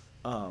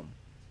 or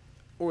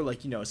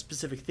like, a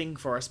specific thing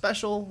for our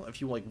special,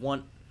 if you like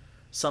want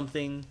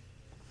something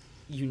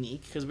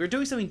unique, because we're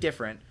doing something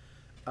different.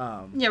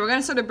 Yeah, we're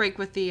gonna sort of break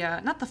with the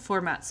not the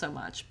format so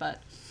much,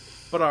 but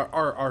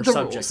our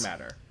subject rules.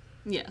 Matter.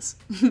 Yes.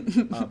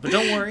 But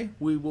don't worry,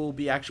 we will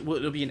be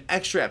it'll be an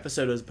extra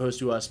episode as opposed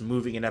to us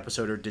moving an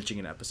episode or ditching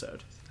an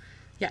episode.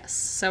 Yes.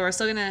 So we're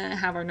still gonna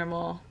have our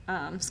normal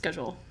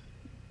schedule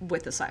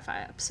with the sci-fi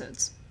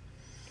episodes.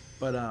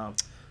 But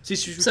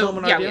should we tell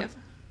them our idea?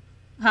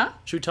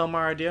 Should we tell them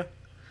our idea?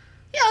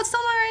 Yeah, let's tell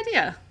them our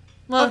idea.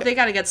 Well, okay. They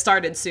got to get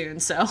started soon,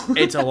 so.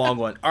 It's a long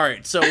one. All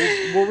right, so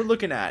what we're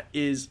looking at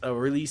is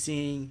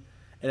releasing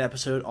an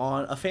episode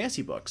on a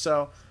fantasy book.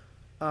 So,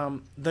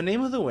 The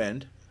Name of the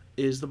Wind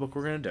is the book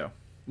we're going to do,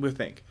 we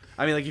think.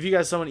 I mean, like,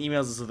 if someone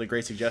emails us with a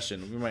great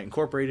suggestion, we might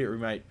incorporate it, or we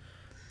might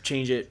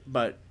change it,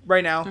 but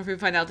right now... If we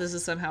find out this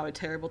is somehow a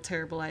terrible,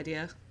 terrible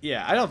idea.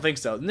 Yeah, I don't think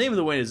so. The Name of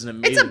the Wind is an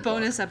amazing It's a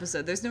bonus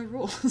episode. There's no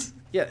rules.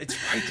 Yeah, it's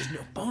right. There's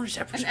no bonus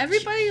episode. And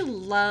everybody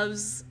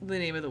loves The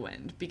Name of the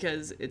Wind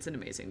because it's an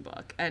amazing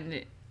book.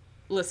 And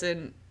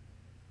listen,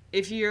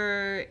 if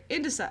you're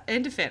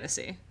into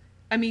fantasy,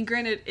 I mean,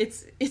 granted,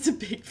 it's a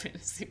big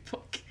fantasy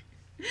book.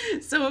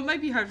 So it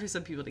might be hard for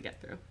some people to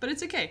get through. But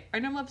it's okay. Our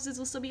normal episodes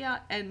will still be out.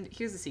 And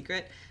here's the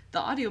secret. The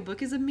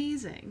audiobook is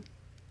amazing.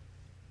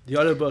 The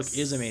audiobook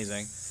is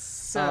amazing.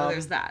 So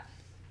there's that.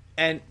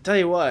 And tell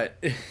you what,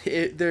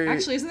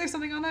 actually, isn't there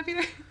something on that,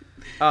 Peter?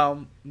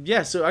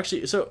 Yeah, so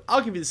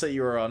I'll give you the site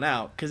URL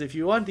now, because if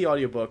you want the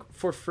audiobook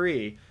for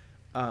free,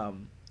 if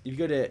you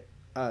go to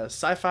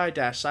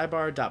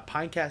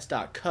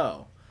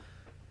sci-fi-sidebar.pinecast.co,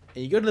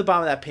 and you go to the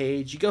bottom of that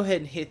page, you go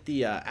ahead and hit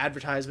the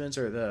advertisements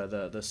or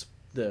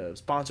the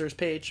sponsors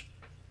page.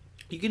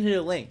 You can hit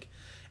a link,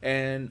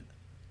 and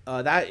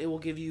that it will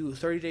give you a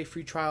 30-day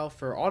free trial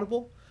for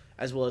Audible,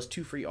 as well as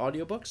 2 free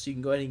audiobooks. So you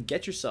can go ahead and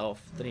get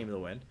yourself The Name of the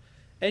Wind.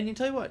 And you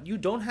tell you what, you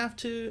don't have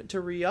to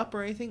re-up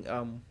or anything.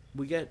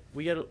 We get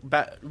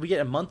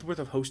a month worth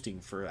of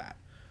hosting for that.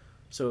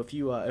 So if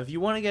you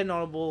want to get an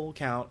Audible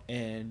account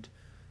and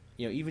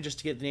even just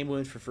to get The Name of the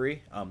Wind for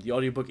free, the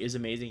audiobook is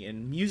amazing,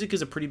 and music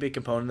is a pretty big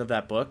component of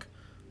that book.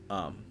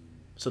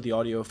 So the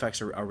audio effects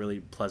are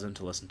really pleasant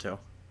to listen to.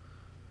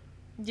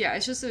 Yeah,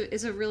 it's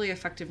a really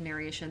effective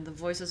narration. The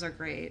voices are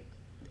great.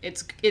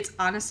 It's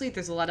honestly,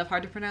 there's a lot of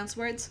hard to pronounce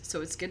words,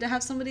 so it's good to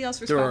have somebody else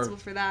responsible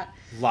for that.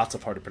 Lots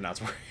of hard to pronounce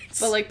words.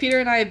 But like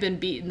Peter and I have been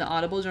beating the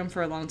Audible drum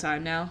for a long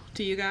time now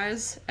to you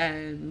guys,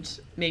 and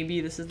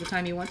maybe this is the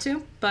time you want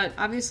to, but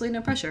obviously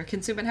no pressure.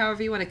 Consume it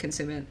however you want to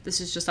consume it.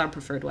 This is just our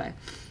preferred way.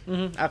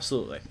 Mm-hmm,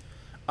 absolutely.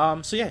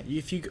 So yeah,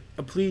 if you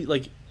please,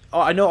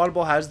 I know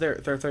Audible has their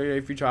 30-day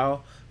free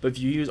trial, but if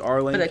you use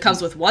our link, but it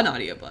comes with 1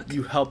 audiobook.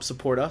 You help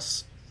support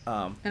us.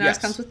 And ours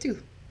comes with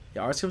 2.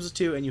 Yeah, ours comes with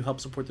 2, and you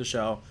help support the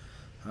show.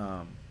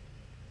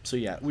 So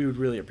yeah, we would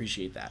really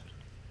appreciate that.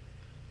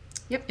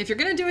 Yep, if you're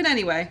gonna do it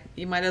anyway,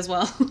 you might as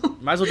well.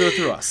 Might as well do it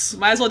through us.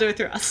 Might as well do it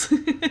through us.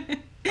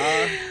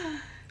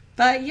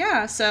 But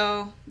yeah,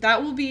 so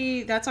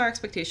that's our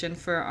expectation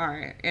for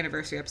our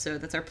anniversary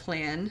episode. That's our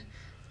plan.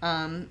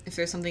 If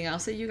there's something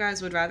else that you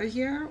guys would rather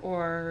hear,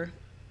 or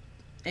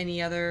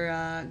any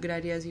other good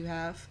ideas you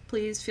have,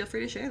 please feel free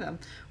to share them,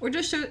 or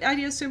just show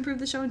ideas to improve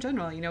the show in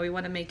general. We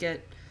want to make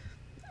it.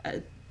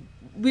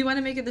 We want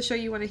to make it the show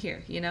you want to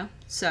hear,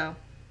 So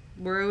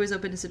we're always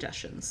open to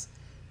suggestions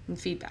and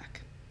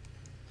feedback.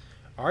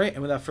 All right,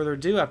 and without further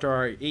ado, after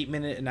our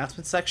 8-minute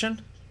announcement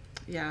section,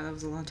 Yeah, that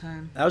was a long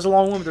time. That was a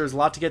long one, but there was a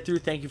lot to get through.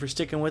 Thank you for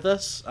sticking with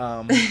us.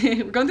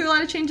 We're going through a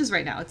lot of changes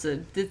right now. It's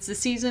a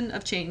season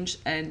of change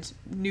and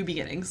new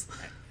beginnings.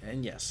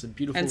 And yes, a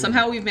beautiful. And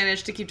somehow we've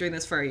managed to keep doing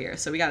this for a year,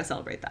 so we got to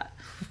celebrate that.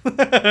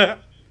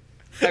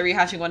 By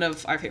rehashing one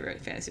of our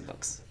favorite fantasy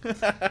books.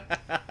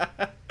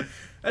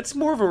 That's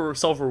more of a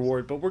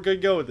self-reward, but we're going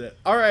to go with it.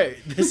 All right,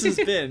 this has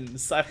been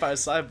Sci-Fi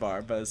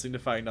Sidebar by the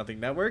Signifying Nothing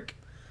Network.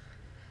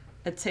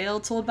 A tale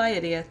told by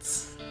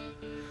idiots.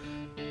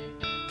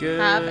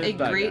 Goodbye, Have a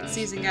great guys.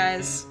 season,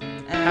 guys.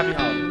 Happy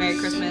holidays. Merry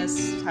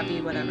Christmas. Happy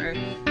whatever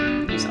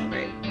you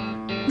celebrate.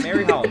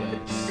 Merry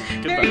holidays.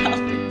 Goodbye. Merry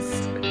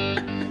holidays.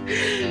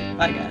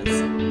 Bye,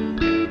 guys.